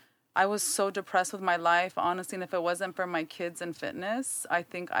depressed. I was so depressed with my life, honestly. And if it wasn't for my kids and fitness, I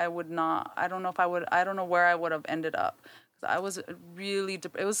think I would not. I don't know if I would. I don't know where I would have ended up. 'Cause I was really.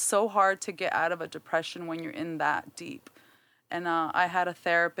 It was so hard to get out of a depression when you're in that deep. And I had a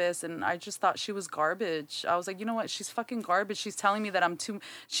therapist, and I just thought she was garbage. I was like, you know what? She's fucking garbage. She's telling me that I'm too.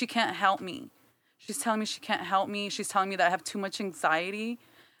 She can't help me. She's telling me she can't help me. She's telling me that I have too much anxiety,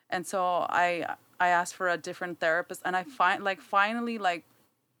 and so I asked for a different therapist, and I finally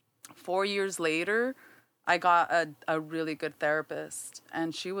 4 years later, I got a really good therapist,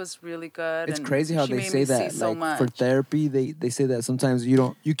 and she was really good. It's and crazy how she they made say me that. see so Like much. for therapy, they say that sometimes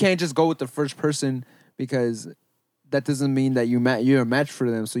you can't just go with the first person because that doesn't mean that you're a match for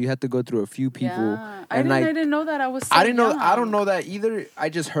them. So you have to go through a few people. Yeah, And I didn't know that. I was. So I didn't know. I young. don't know that either. I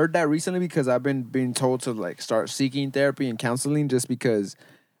just heard that recently because I've been being told to like start seeking therapy and counseling just because,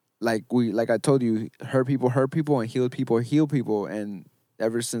 like I told you, hurt people, and heal people, and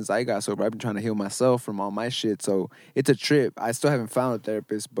ever since I got sober, I've been trying to heal myself from all my shit. So it's a trip. I still haven't found a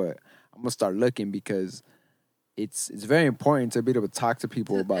therapist, but I'm gonna start looking because it's very important to be able to talk to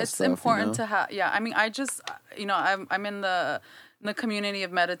people about It's stuff. important to have. Yeah, I mean, I just I'm in the community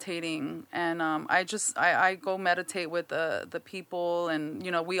of meditating, and I go meditate with the people, and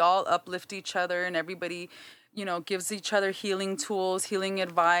we all uplift each other, and everybody gives each other healing tools, healing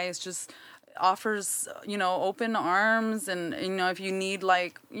advice, just offers open arms, and if you need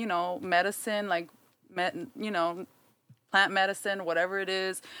medicine, plant medicine, whatever it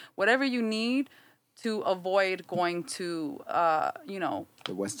is, whatever you need to avoid going to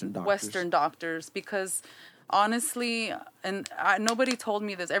the Western doctors, because honestly, and nobody told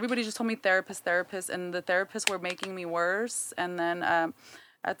me this. Everybody just told me therapist, and the therapists were making me worse. And then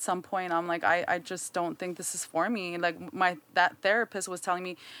at some point, I'm like, I just don't think this is for me. Like that therapist was telling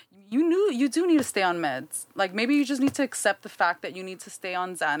me, you do need to stay on meds. Like maybe you just need to accept the fact that you need to stay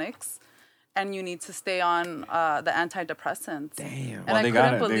on Xanax. And you need to stay on the antidepressants. Damn. And Well, I they couldn't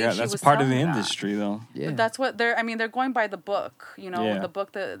got it. believe she That's was part of the telling me that. industry, though. Yeah. But that's what they're going by the book, Yeah. the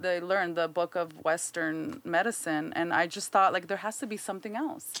book that they learned, the book of Western medicine. And I just thought, like, there has to be something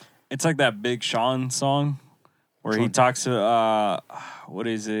else. It's like that Big Sean song where he talks to, what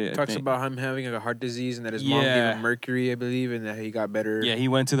is it? I Talks think- about him having a heart disease and that his mom gave Yeah. him mercury, I believe, and that he got better. Yeah, he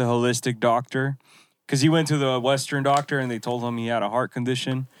went to the holistic doctor because he went to the Western doctor and they told him he had a heart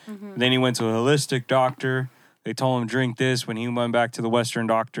condition. Mm-hmm. Then he went to a holistic doctor. They told him drink this. When he went back to the Western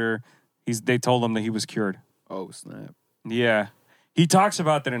doctor, they told him that he was cured. Oh snap! Yeah. He talks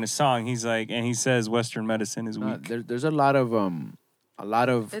about that in a song. He's like, and he says Western medicine is weak. There's a lot of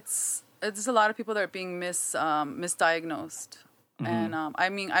It's a lot of people that are being misdiagnosed. Mm-hmm. And I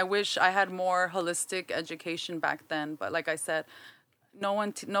mean, I wish I had more holistic education back then. But like I said, no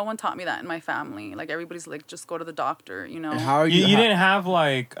one taught me that in my family. Like everybody's like, just go to the doctor, How are you? You didn't have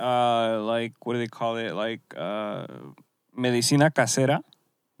like what do they call it? Like medicina casera.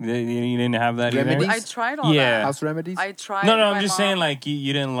 You didn't have that either? Remedies? I tried all Yeah. that. House remedies? I tried. No, my I'm just mom- saying, like,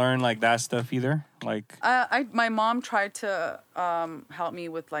 you didn't learn, like, that stuff either? Like, my mom tried to help me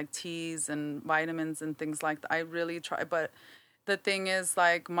with like teas and vitamins and things like that. I really tried, but the thing is,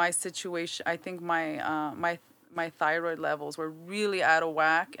 like, my situation, I think my thyroid levels were really out of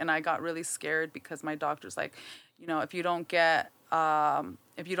whack, and I got really scared because my doctor's like, if you don't get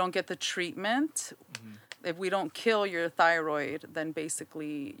the treatment, if we don't kill your thyroid, then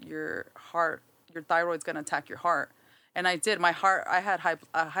basically your thyroid's gonna attack your heart. And I did. I had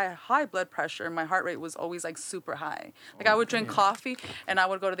high blood pressure, and my heart rate was always like super high. Like I would drink coffee, and I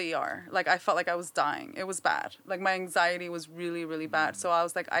would go to the ER. Like I felt like I was dying. It was bad. Like my anxiety was really, really bad. So I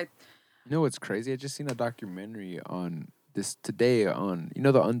was like, You know what's crazy? I just seen a documentary on this today on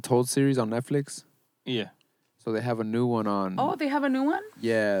the Untold series on Netflix. yeah. So they have a new one on. oh, they have a new one?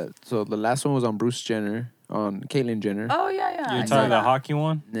 Yeah. So the last one was on Bruce Jenner, on Caitlyn Jenner. Oh, yeah. You're I talking saw the that. hockey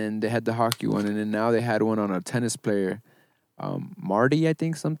one? And then they had the hockey one, and then now they had one on a tennis player, Marty, I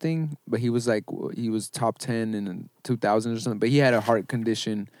think something. But he was top 10 in 2000 or something. But he had a heart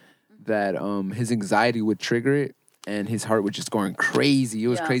condition that his anxiety would trigger it, and his heart was just going crazy. It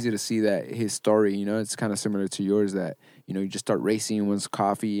was Yeah. crazy to see that his story. It's kind of similar to yours that you just start racing one's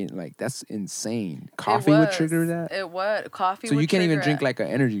coffee, and like that's insane. Coffee would trigger that. It would. Coffee So would you can't even trigger drink it. like an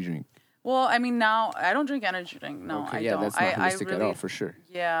energy drink. Well, I mean, now I don't drink energy drink. No, Okay, I yeah, don't. that's not I holistic really, at all for sure.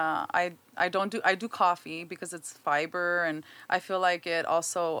 Yeah, I don't do. I do coffee because it's fiber, and I feel like it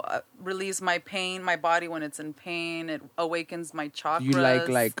also relieves my pain, my body when it's in pain. It awakens my chakras. Do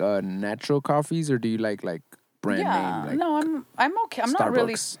you like natural coffees, or do you like brand name? Like no, I'm okay. I'm not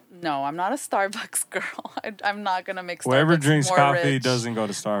really. Starbucks? No, I'm not a Starbucks girl. I'm not gonna make Starbucks Whoever drinks more coffee rich. doesn't go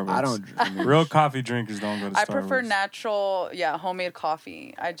to Starbucks. I don't. Real coffee drinkers don't go to Starbucks. I prefer natural, homemade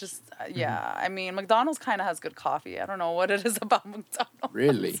coffee. I just, I mean, McDonald's kind of has good coffee. I don't know what it is about McDonald's.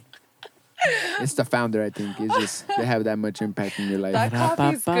 Really? It's the founder, I think. It's just they have that much impact in your life. That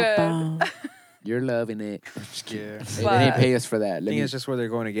coffee's good. You're loving it. Yeah. They didn't pay us for that. I think it's just where they're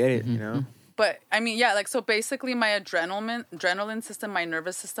going to get it, you know? But I mean, so basically my adrenaline system, my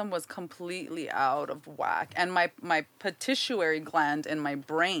nervous system was completely out of whack. And my pituitary gland in my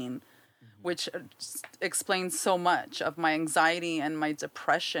brain, which explains so much of my anxiety and my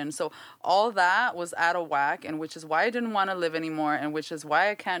depression. So all that was out of whack, and which is why I didn't want to live anymore, and which is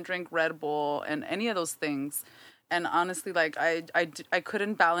why I can't drink Red Bull and any of those things. And honestly, like I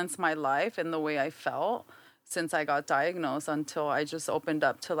couldn't balance my life in the way I felt since I got diagnosed until I just opened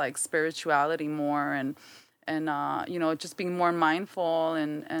up to like spirituality more and just being more mindful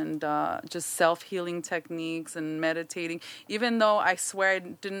and just self-healing techniques and meditating. Even though I swear I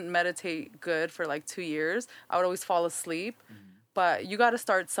didn't meditate good for like 2 years, I would always fall asleep. But you got to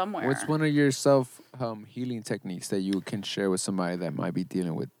start somewhere. What's one of your self healing techniques that you can share with somebody that might be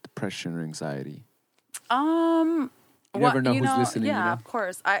dealing with depression or anxiety? You never know who's listening. Yeah, of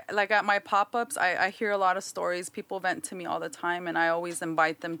course. I like at my pop-ups, I hear a lot of stories. People vent to me all the time, and I always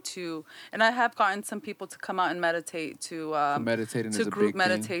invite them to. And I have gotten some people to come out and meditate to meditating to is a group big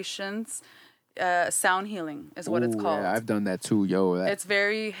meditations. Sound healing is what it's Ooh, called. Yeah, I've done that too, yo. It's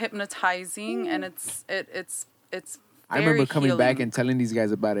very hypnotizing, and it's I remember very coming back healing. and telling these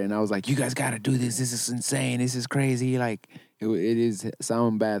guys about it, and I was like, "You guys got to do this. This is insane. This is crazy. Like, it is.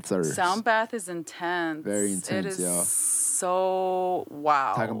 Sound baths are Sound bath is intense. Very intense, It is yo. so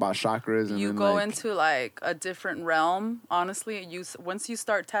wow. talking about chakras." And You then, go like, into like a different realm. Honestly, once you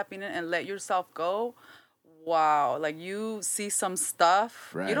start tapping in and let yourself go, wow! Like you see some stuff.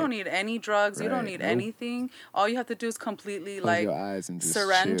 Right. You don't need any drugs. You don't Right. need Nope. anything. All you have to do is completely close like your eyes and just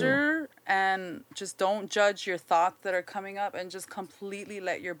surrender and just don't judge your thoughts that are coming up and just completely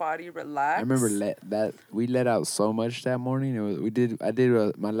let your body relax. I remember we let out so much that morning. I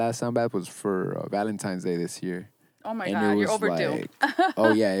did my last sound bath was for Valentine's Day this year. Oh my And god, it you're was overdue. like,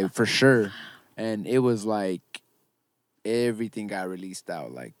 oh yeah, for sure. And it was like everything got released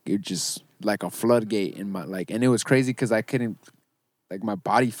out. Like it just like a floodgate in my and it was crazy because I couldn't my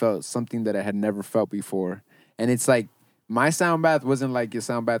body felt something that I had never felt before. And it's like my sound bath wasn't like your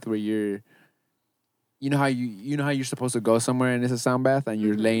sound bath where you're how you're supposed to go somewhere and it's a sound bath and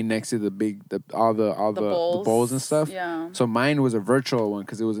you're laying next to all the bowls and stuff. Yeah. So mine was a virtual one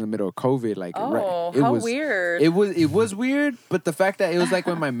because it was in the middle of COVID. Like Oh, it how was, weird. It was weird, but the fact that it was like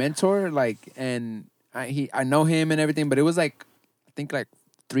with my mentor, and I know him and everything, but it was like I think like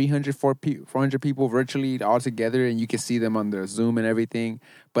 300, 400 people virtually all together, and you could see them on the Zoom and everything.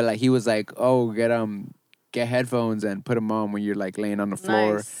 But like he was like, "Oh, get headphones and put them on when you're like laying on the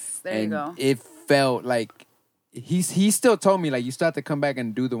floor." Nice. There and you go. it felt like he still told me like you still have to come back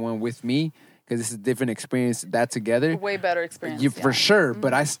and do the one with me because it's a different experience that together. Way better experience. You for sure,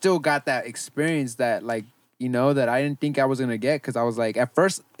 but I still got that experience that like that I didn't think I was gonna get because I was like at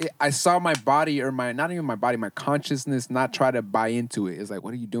first I saw my body or my not even my body, my consciousness not try to buy into it. It's like,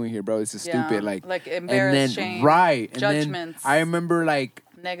 what are you doing here, bro? This is stupid. Like embarrassed, shame, right, judgments. And then I remember like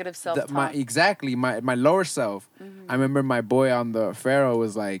negative self-talk. My lower self. I remember my boy on the Pharaoh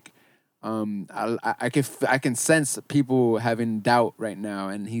was like, I can sense people having doubt right now,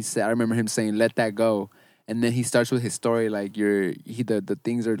 and he said I remember him saying, "Let that go." And then he starts with his story like the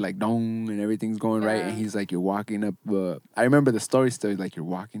things are like dong and everything's going right, and he's like you're walking up. I remember the story still like you're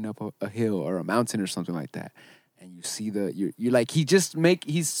walking up a hill or a mountain or something like that, and you see you're like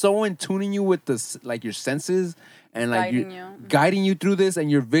he's so in tuning you with like your senses and like guiding you through this,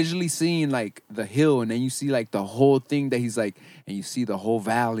 and you're visually seeing like the hill, and then you see like the whole thing that he's like, and you see the whole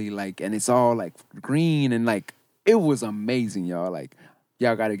valley like, and it's all like green and like it was amazing, y'all. Like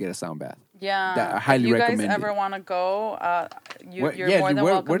y'all got to get a sound bath. Yeah, I highly recommend it. If you guys ever want to go, you're yeah, more than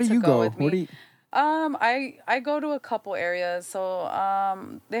welcome where do to you go? with me. I go to a couple areas. So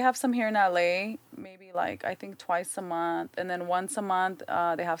they have some here in LA, maybe like I think twice a month, and then once a month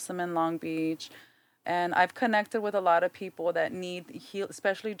they have some in Long Beach. And I've connected with a lot of people that need heal,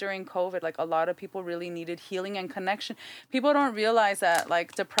 especially during COVID. Like a lot of people really needed healing and connection. People don't realize that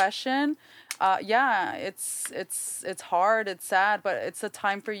like depression, it's hard, it's sad, but it's a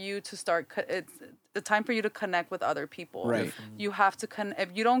time for you to start. It's the time for you to connect with other people. Right. You have to if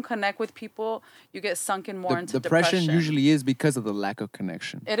you don't connect with people, you get sunken more into depression. Usually is because of the lack of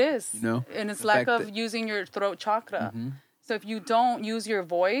connection. It is. And it's lack of using your throat chakra. Mm-hmm. So if you don't use your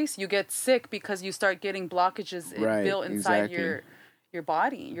voice, you get sick because you start getting blockages built inside your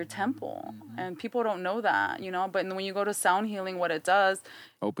body, your temple. Mm-hmm. And people don't know that, But when you go to sound healing, what it does...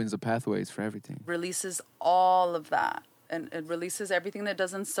 opens the pathways for everything. Releases all of that. And it releases everything that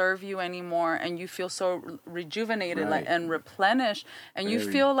doesn't serve you anymore. And you feel so rejuvenated and replenished. And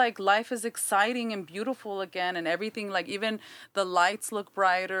you feel like life is exciting and beautiful again. And everything, like even the lights look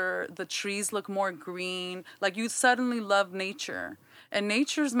brighter. The trees look more green. Like you suddenly love nature. And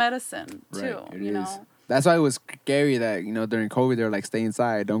nature's medicine too, It is. That's why it was scary that, during COVID, they were like, stay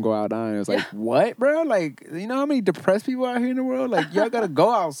inside, don't go out on. It was like, what, bro? Like, you know how many depressed people out here in the world? Like, y'all got to go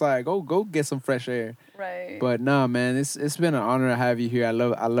outside. Go get some fresh air. Right. But nah, man, it's been an honor to have you here. I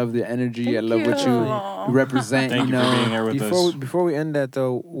love the energy. I love what you represent. Thank you for being here with us. Before we end that,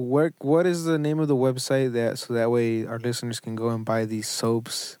 though, what is the name of the website so that way our listeners can go and buy these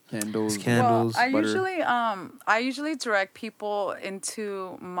soaps, candles, Well, I usually direct people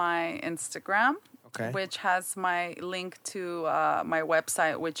into my Instagram. Okay. Which has my link to my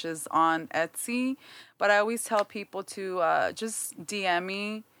website, which is on Etsy. But I always tell people to just DM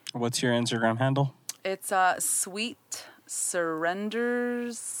me. What's your Instagram handle? It's Sweet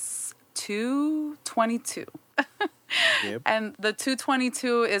Surrenders 222. Yep. And the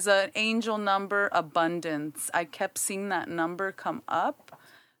 222 is an angel number, abundance. I kept seeing that number come up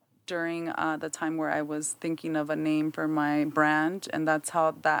during the time where I was thinking of a name for my brand, and that's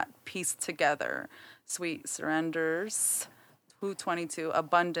how that pieced together. Sweet Surrenders, 222,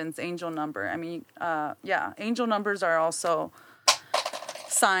 abundance, angel number. I mean, angel numbers are also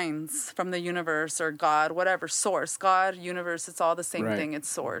signs from the universe or God, whatever, source. God, universe, it's all the same thing. It's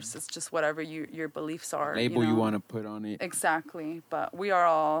source. It's just whatever your beliefs are. Label you want to put on it. Exactly. But we are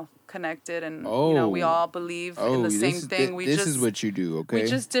all connected and, we all believe in the same thing. This is what you do, okay? We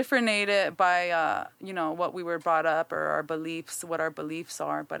just differentiate it by, what we were brought up or our beliefs, what our beliefs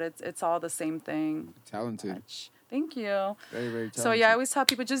are. But it's all the same thing. Talented. Thank you. Very, very talented. So, I always tell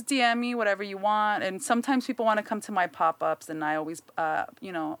people, just DM me whatever you want. And sometimes people want to come to my pop-ups, and I always,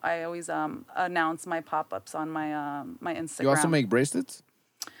 announce my pop-ups on my my Instagram. You also make bracelets?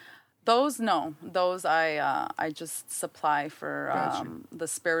 Those I just supply for the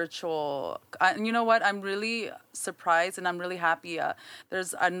spiritual. And you know what? I'm really surprised and I'm really happy.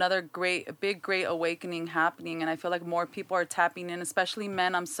 There's another great awakening happening, and I feel like more people are tapping in, especially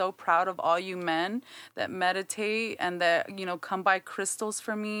men. I'm so proud of all you men that meditate and that come buy crystals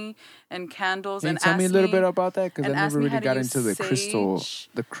for me and candles. Can you tell me a little bit about that? Because I never really got into the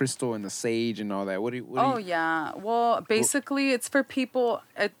crystal and the sage and all that. What do you? Yeah. Well, basically, it's for people.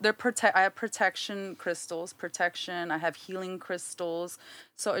 I have protection crystals, I have healing crystals.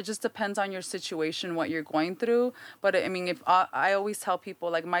 So it just depends on your situation, what you're going through. But I mean, if I always tell people,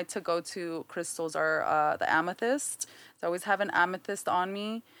 like my to-go-to crystals are the amethyst. So I always have an amethyst on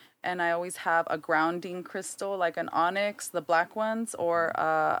me. And I always have a grounding crystal, like an onyx, the black ones, or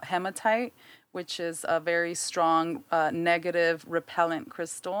hematite, which is a very strong negative repellent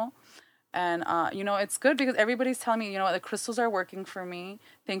crystal. And, it's good because everybody's telling me, the crystals are working for me.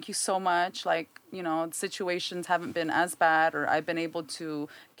 Thank you so much. Like, situations haven't been as bad, or I've been able to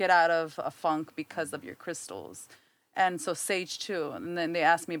get out of a funk because of your crystals. And so sage too. And then they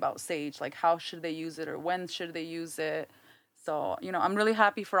asked me about sage, like how should they use it or when should they use it? So, I'm really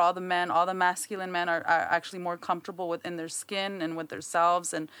happy for all the men. All the masculine men are actually more comfortable within their skin and with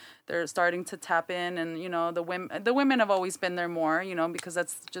themselves, and they're starting to tap in. And the women have always been there more, because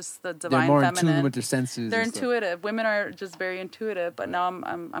that's just the divine They're more feminine. in tune with their senses. They're and stuff. intuitive. Women are just very intuitive. But now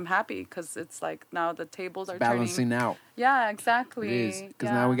I'm happy because it's like now the tables are Balancing turning. out. Yeah, exactly. It is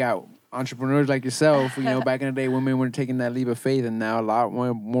because now we got entrepreneurs like yourself. Back in the day, women were taking that leap of faith, and now a lot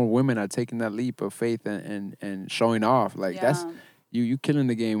more women are taking that leap of faith and showing off. Like that's you killing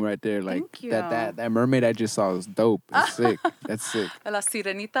the game right there. Like Thank you. that mermaid I just saw is dope. That's sick. That's sick. La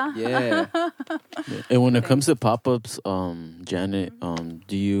Sirenita. Yeah. And when it comes to pop-ups, Janet,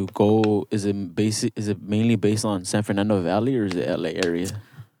 do you go? Is it mainly based on San Fernando Valley or is it LA area?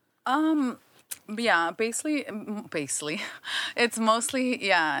 Yeah, basically, it's mostly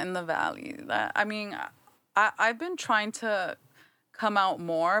in the valley. I've been trying to come out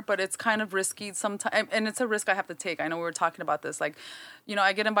more, but it's kind of risky sometimes, and it's a risk I have to take. I know we were talking about this, like,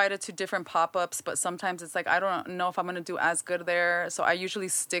 I get invited to different pop-ups, but sometimes it's like I don't know if I'm going to do as good there, so I usually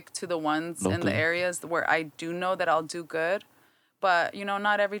stick to the ones in the areas where I do know that I'll do good. But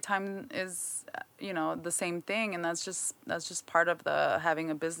not every time is the same thing, and that's just part of the having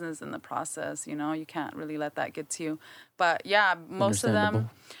a business in the process. You can't really let that get to you. But yeah, most of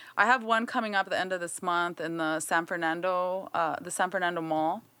them. I have one coming up at the end of this month in the San Fernando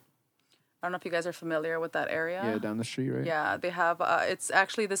Mall. I don't know if you guys are familiar with that area. Yeah, down the street, right? Yeah, they have.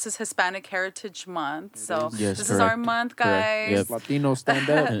 This is Hispanic Heritage Month, so Yes, this is our month, guys. Yep. Latino stand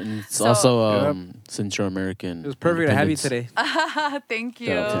up. And it's also Central American. It was perfect to have you today. Thank you.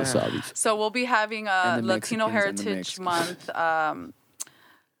 Shout out to the Saudis. So we'll be having a And the Latino Mexicans and the Heritage Mexicans. Month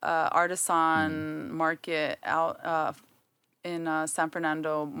artisan market out in San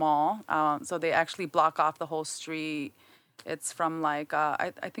Fernando Mall. So they actually block off the whole street. It's from I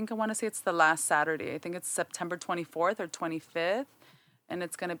think I want to say it's the last Saturday. I think it's September 24th or 25th. And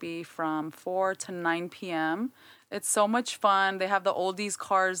it's going to be from 4 to 9 p.m. It's so much fun. They have the oldies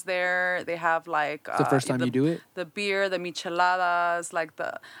cars there. They have It's the first time you do it? The beer, the micheladas,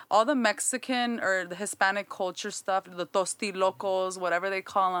 all the Mexican or the Hispanic culture stuff, the tosti locos, whatever they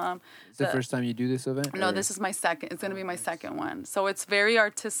call them. It's the first time you do this event? No, or? this is my second. It's going to be my second one. So it's very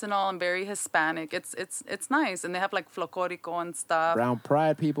artisanal and very Hispanic. It's nice. And they have flocorico and stuff. Brown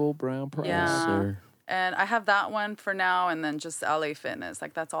Pride, people. Brown Pride. Yeah. Yes, sir. And I have that one for now, and then just LA Fitness.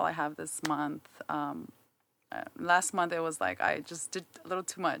 That's all I have this month. Last month it was I just did a little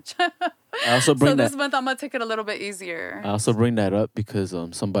too much. I also bring so this month I'm gonna take it a little bit easier. I also bring that up because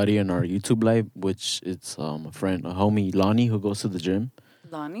somebody in our YouTube live, which it's a homie Lonnie who goes to the gym.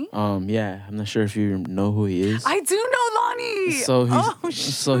 Lonnie? Yeah, I'm not sure if you know who he is. I do know Lonnie.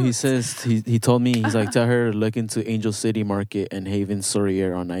 So he says he told me he's tell her to look into Angel City Market and Haven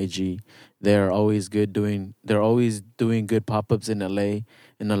Sawyer on IG. They're always doing good pop-ups in LA,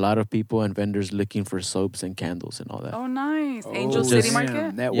 and a lot of people and vendors looking for soaps and candles and all that. Oh, nice. Angel City Just-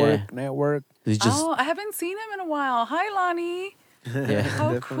 Market? Network. It's just I haven't seen him in a while. Hi, Lonnie. yeah.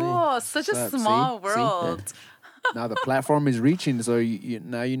 How cool. Such a What's up? small See? world. Now the platform is reaching, so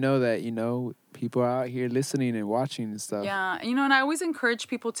now you know that people are out here listening and watching and stuff. Yeah, and I always encourage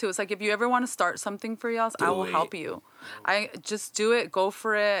people too. It's if you ever want to start something for y'all, I will help you. I just do it, go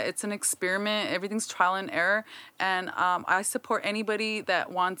for it. It's an experiment. Everything's trial and error, and I support anybody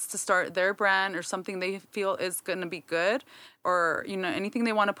that wants to start their brand or something they feel is going to be good, or anything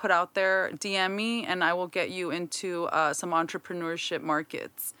they want to put out there. DM me, and I will get you into some entrepreneurship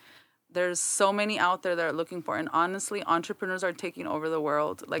markets. There's so many out there that are looking for, and honestly, entrepreneurs are taking over the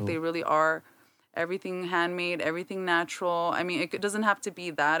world. They really are. Everything handmade, everything natural. I mean, it doesn't have to be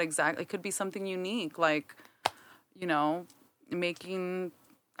that exact. It could be something unique, making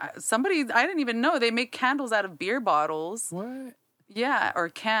somebody I didn't even know they make candles out of beer bottles. What? Yeah, or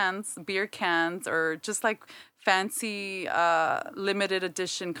cans, beer cans, or just fancy limited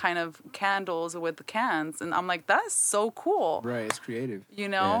edition kind of candles with cans. And I'm that's so cool. Right, it's creative.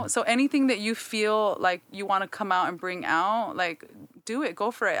 Yeah. So anything that you feel like you want to come out and bring out, do it,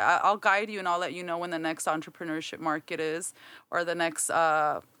 go for it. I'll guide you and I'll let you know when the next entrepreneurship market is or the next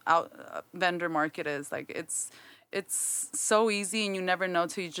vendor market is. It's so easy and you never know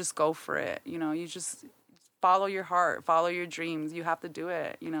till you just go for it. You just follow your heart, follow your dreams. You have to do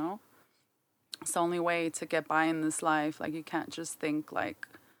it, It's the only way to get by in this life. You can't just think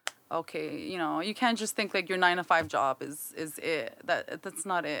okay, you can't just think your 9-to-5 job is it. That's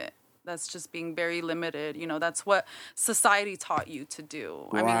not it. That's just being very limited. You know, that's what society taught you to do.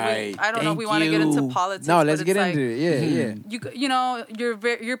 I mean, Right. I don't know if we Thank want to get into you. politics. No, but let's it's get like, into it. Yeah, yeah. you know,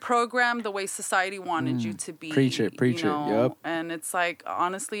 you're programmed the way society wanted you to be. Preach it, preach you it. know? Yup. And it's like,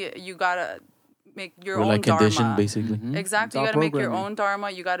 honestly, you gotta make your We're own like dharma. conditioned, basically. Exactly. all You got to make your programming. own dharma.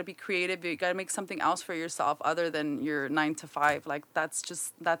 You got to be creative. You got to make something else for yourself other than your 9 to 5. Like that's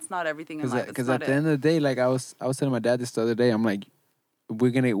not everything in life. Because at the end of the day, like I was telling my dad this the other day, I'm like,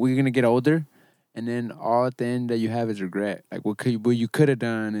 we're gonna get older, and then all at the end that you have is regret. Like what you could have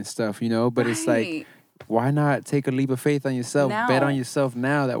done and stuff, you know. But it's like, why not take a leap of faith on yourself? Now. Bet on yourself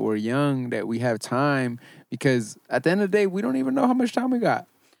now that we're young, that we have time. Because at the end of the day, we don't even know how much time we got.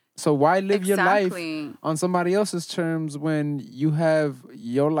 So why live your life on somebody else's terms when you have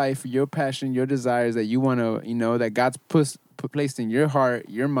your life, your passion, your desires that you want to, you know, that God's placed in your heart,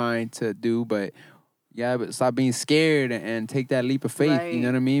 your mind to do. But stop being scared and take that leap of faith. Right. You know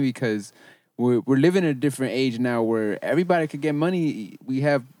what I mean? Because we're living in a different age now where everybody could get money. We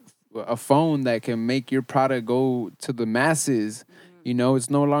have a phone that can make your product go to the masses. You know, it's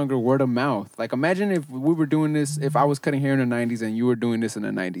no longer word of mouth. Like, imagine if we were doing this, if I was cutting hair in the 90s and you were doing this in the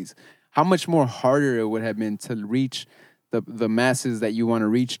 90s, how much more harder it would have been to reach the masses that you want to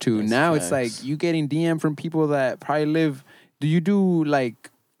reach to. That's now facts. it's like you getting DM from people that probably live. Do you do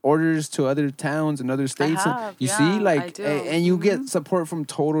like orders to other towns and other states? have, you yeah, see, I like, do. and you get support from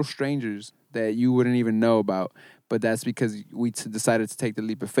total strangers that you wouldn't even know about. But that's because we decided to take the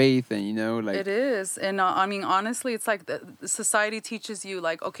leap of faith, and you know, like It is. And I mean, honestly, it's like the society teaches you,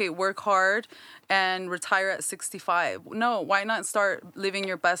 like, okay, work hard and retire at 65. No, why not start living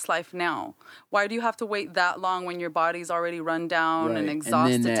your best life now? Why do you have to wait that long when your body's already run down and Right.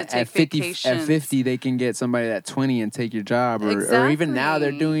 exhausted then to take at 50, vacations? At 50, they can get somebody at 20 and take your job. Or even now, they're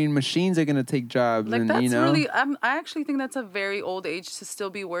Exactly. doing machines are going to take jobs. Like, and, that's you know, really, I actually think that's a very old age to still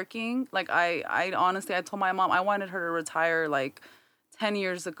be working. Like, I honestly, I told my mom I wanted her to retire, like, 10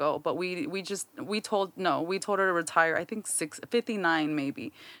 years ago, but we told her to retire, I think 59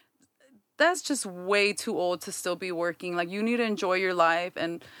 maybe. That's just way too old to still be working. Like, you need to enjoy your life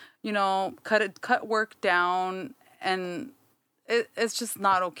and, you know, cut work down, and it's just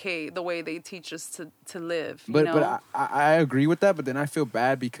not okay the way they teach us to live. You know? But I agree with that. But then I feel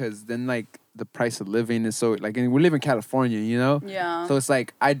bad because then like the price of living is so like, and we live in California, you know. Yeah. So it's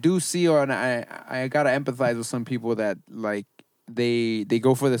like I do see, and I gotta empathize with some people that like they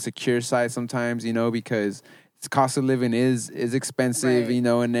go for the secure side sometimes, you know, because cost of living is expensive, Right. you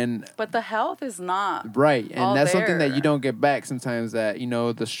know, and then But the health is not. right, and all that's something that there. you don't get back sometimes. That you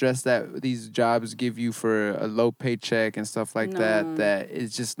know the stress that these jobs give you for a low paycheck and stuff like No. that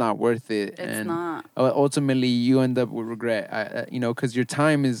is just not worth it. It's and not. ultimately, you end up with regret. You know, because your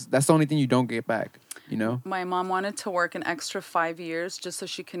time that's the only thing you don't get back. You know, My mom wanted to work an extra 5 years just so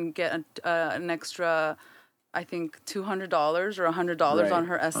she can get an extra, I think, $200 or $100 Right. on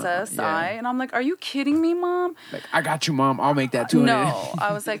her SSI. yeah. And I'm like, are you kidding me, Mom? like I got you, Mom. I'll make that too. No.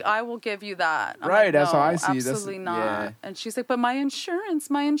 I was like, I will give you that. I'm Right, like, that's no, how I see it. absolutely not. Yeah. And she's like, but my insurance.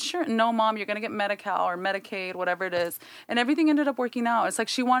 No, Mom, you're going to get Medi-Cal or Medicaid, whatever it is. And everything ended up working out. It's like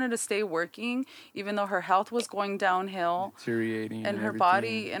she wanted to stay working even though her health was going downhill. Deteriorating, And her everything.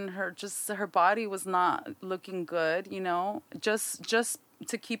 body and her body was not looking good, you know, just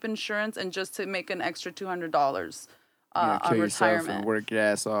to keep insurance and just to make an extra $200 You gotta on kill yourself retirement. and work your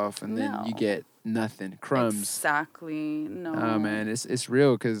ass off, and then you No. get nothing, crumbs. Exactly. No. Oh man, it's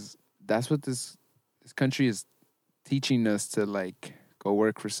real because that's what this country is teaching us to like go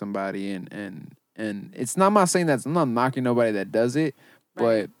work for somebody, and it's not. I'm not saying that I'm not knocking nobody that does it,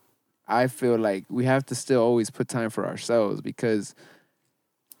 Right. but I feel like we have to still always put time for ourselves because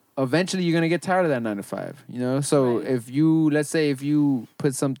eventually you're gonna get tired of that 9 to 5. You know, so Right. if you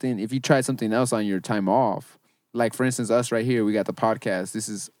try something else on your time off. Like, for instance, us right here, we got the podcast. This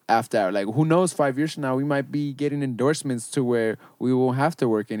is after hour. Like, who knows, 5 years from now, we might be getting endorsements to where we won't have to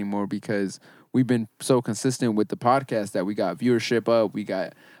work anymore because we've been so consistent with the podcast that we got viewership up. We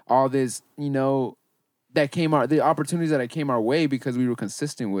got all this, you know, the opportunities that came our way because we were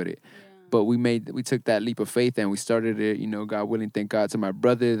consistent with it. But we took that leap of faith and we started it, you know, God willing, thank God to my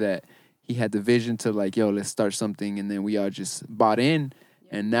brother that he had the vision to like, yo, let's start something. And then we all just bought in.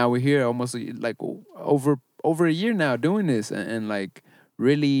 And now we're here almost like over a year now doing this, and like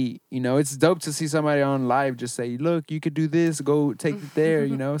really, you know, it's dope to see somebody on live just say, look, you could do this, go take it there,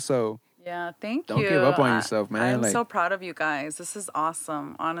 you know. So Yeah, thank Don't you. give up on yourself, man. I'm Like- so proud of you guys. This is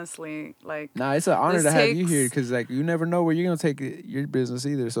awesome, honestly. Like, Nah, it's an honor This to have you takes- here because like you never know where you're gonna take your business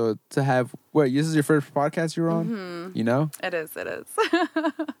either. So to have this is your first podcast you're on, you know? it is.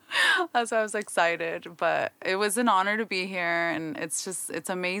 That's why I was excited. But it was an honor to be here, and it's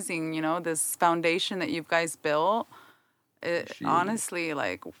amazing, you know, this foundation that you guys built. Honestly,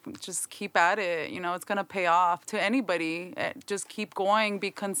 like, just keep at it. You know, it's gonna pay off to anybody. Just keep going,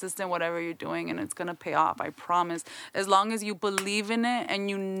 be consistent, whatever you're doing, and it's gonna pay off. I promise. As long as you believe in it and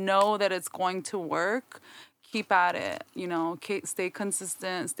you know that it's going to work, keep at it. You know, stay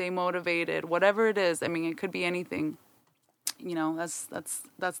consistent, stay motivated. Whatever it is. I mean, it could be anything. You know, that's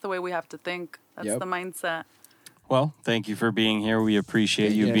the way we have to think. That's Yep. the mindset. Well, thank you for being here. We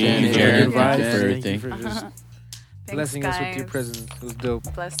appreciate you Yeah, being thank you. here. Yeah. Thank you Yeah. for Thank you everything. for just Thanks, blessing us with your guys. presence. It was dope.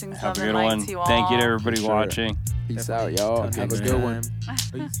 Blessings, Have love, a and good light one. to you all. Thank you to everybody Sure. watching. Peace out, y'all. Till Have a next good one.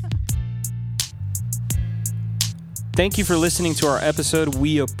 time. Thank you for listening to our episode.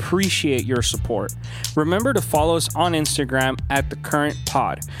 We appreciate your support. Remember to follow us on Instagram at The Current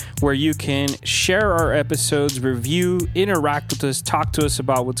Pod, where you can share our episodes, review, interact with us, talk to us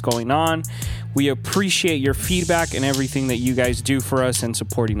about what's going on. We appreciate your feedback and everything that you guys do for us and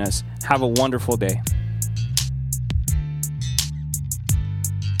supporting us. Have a wonderful day.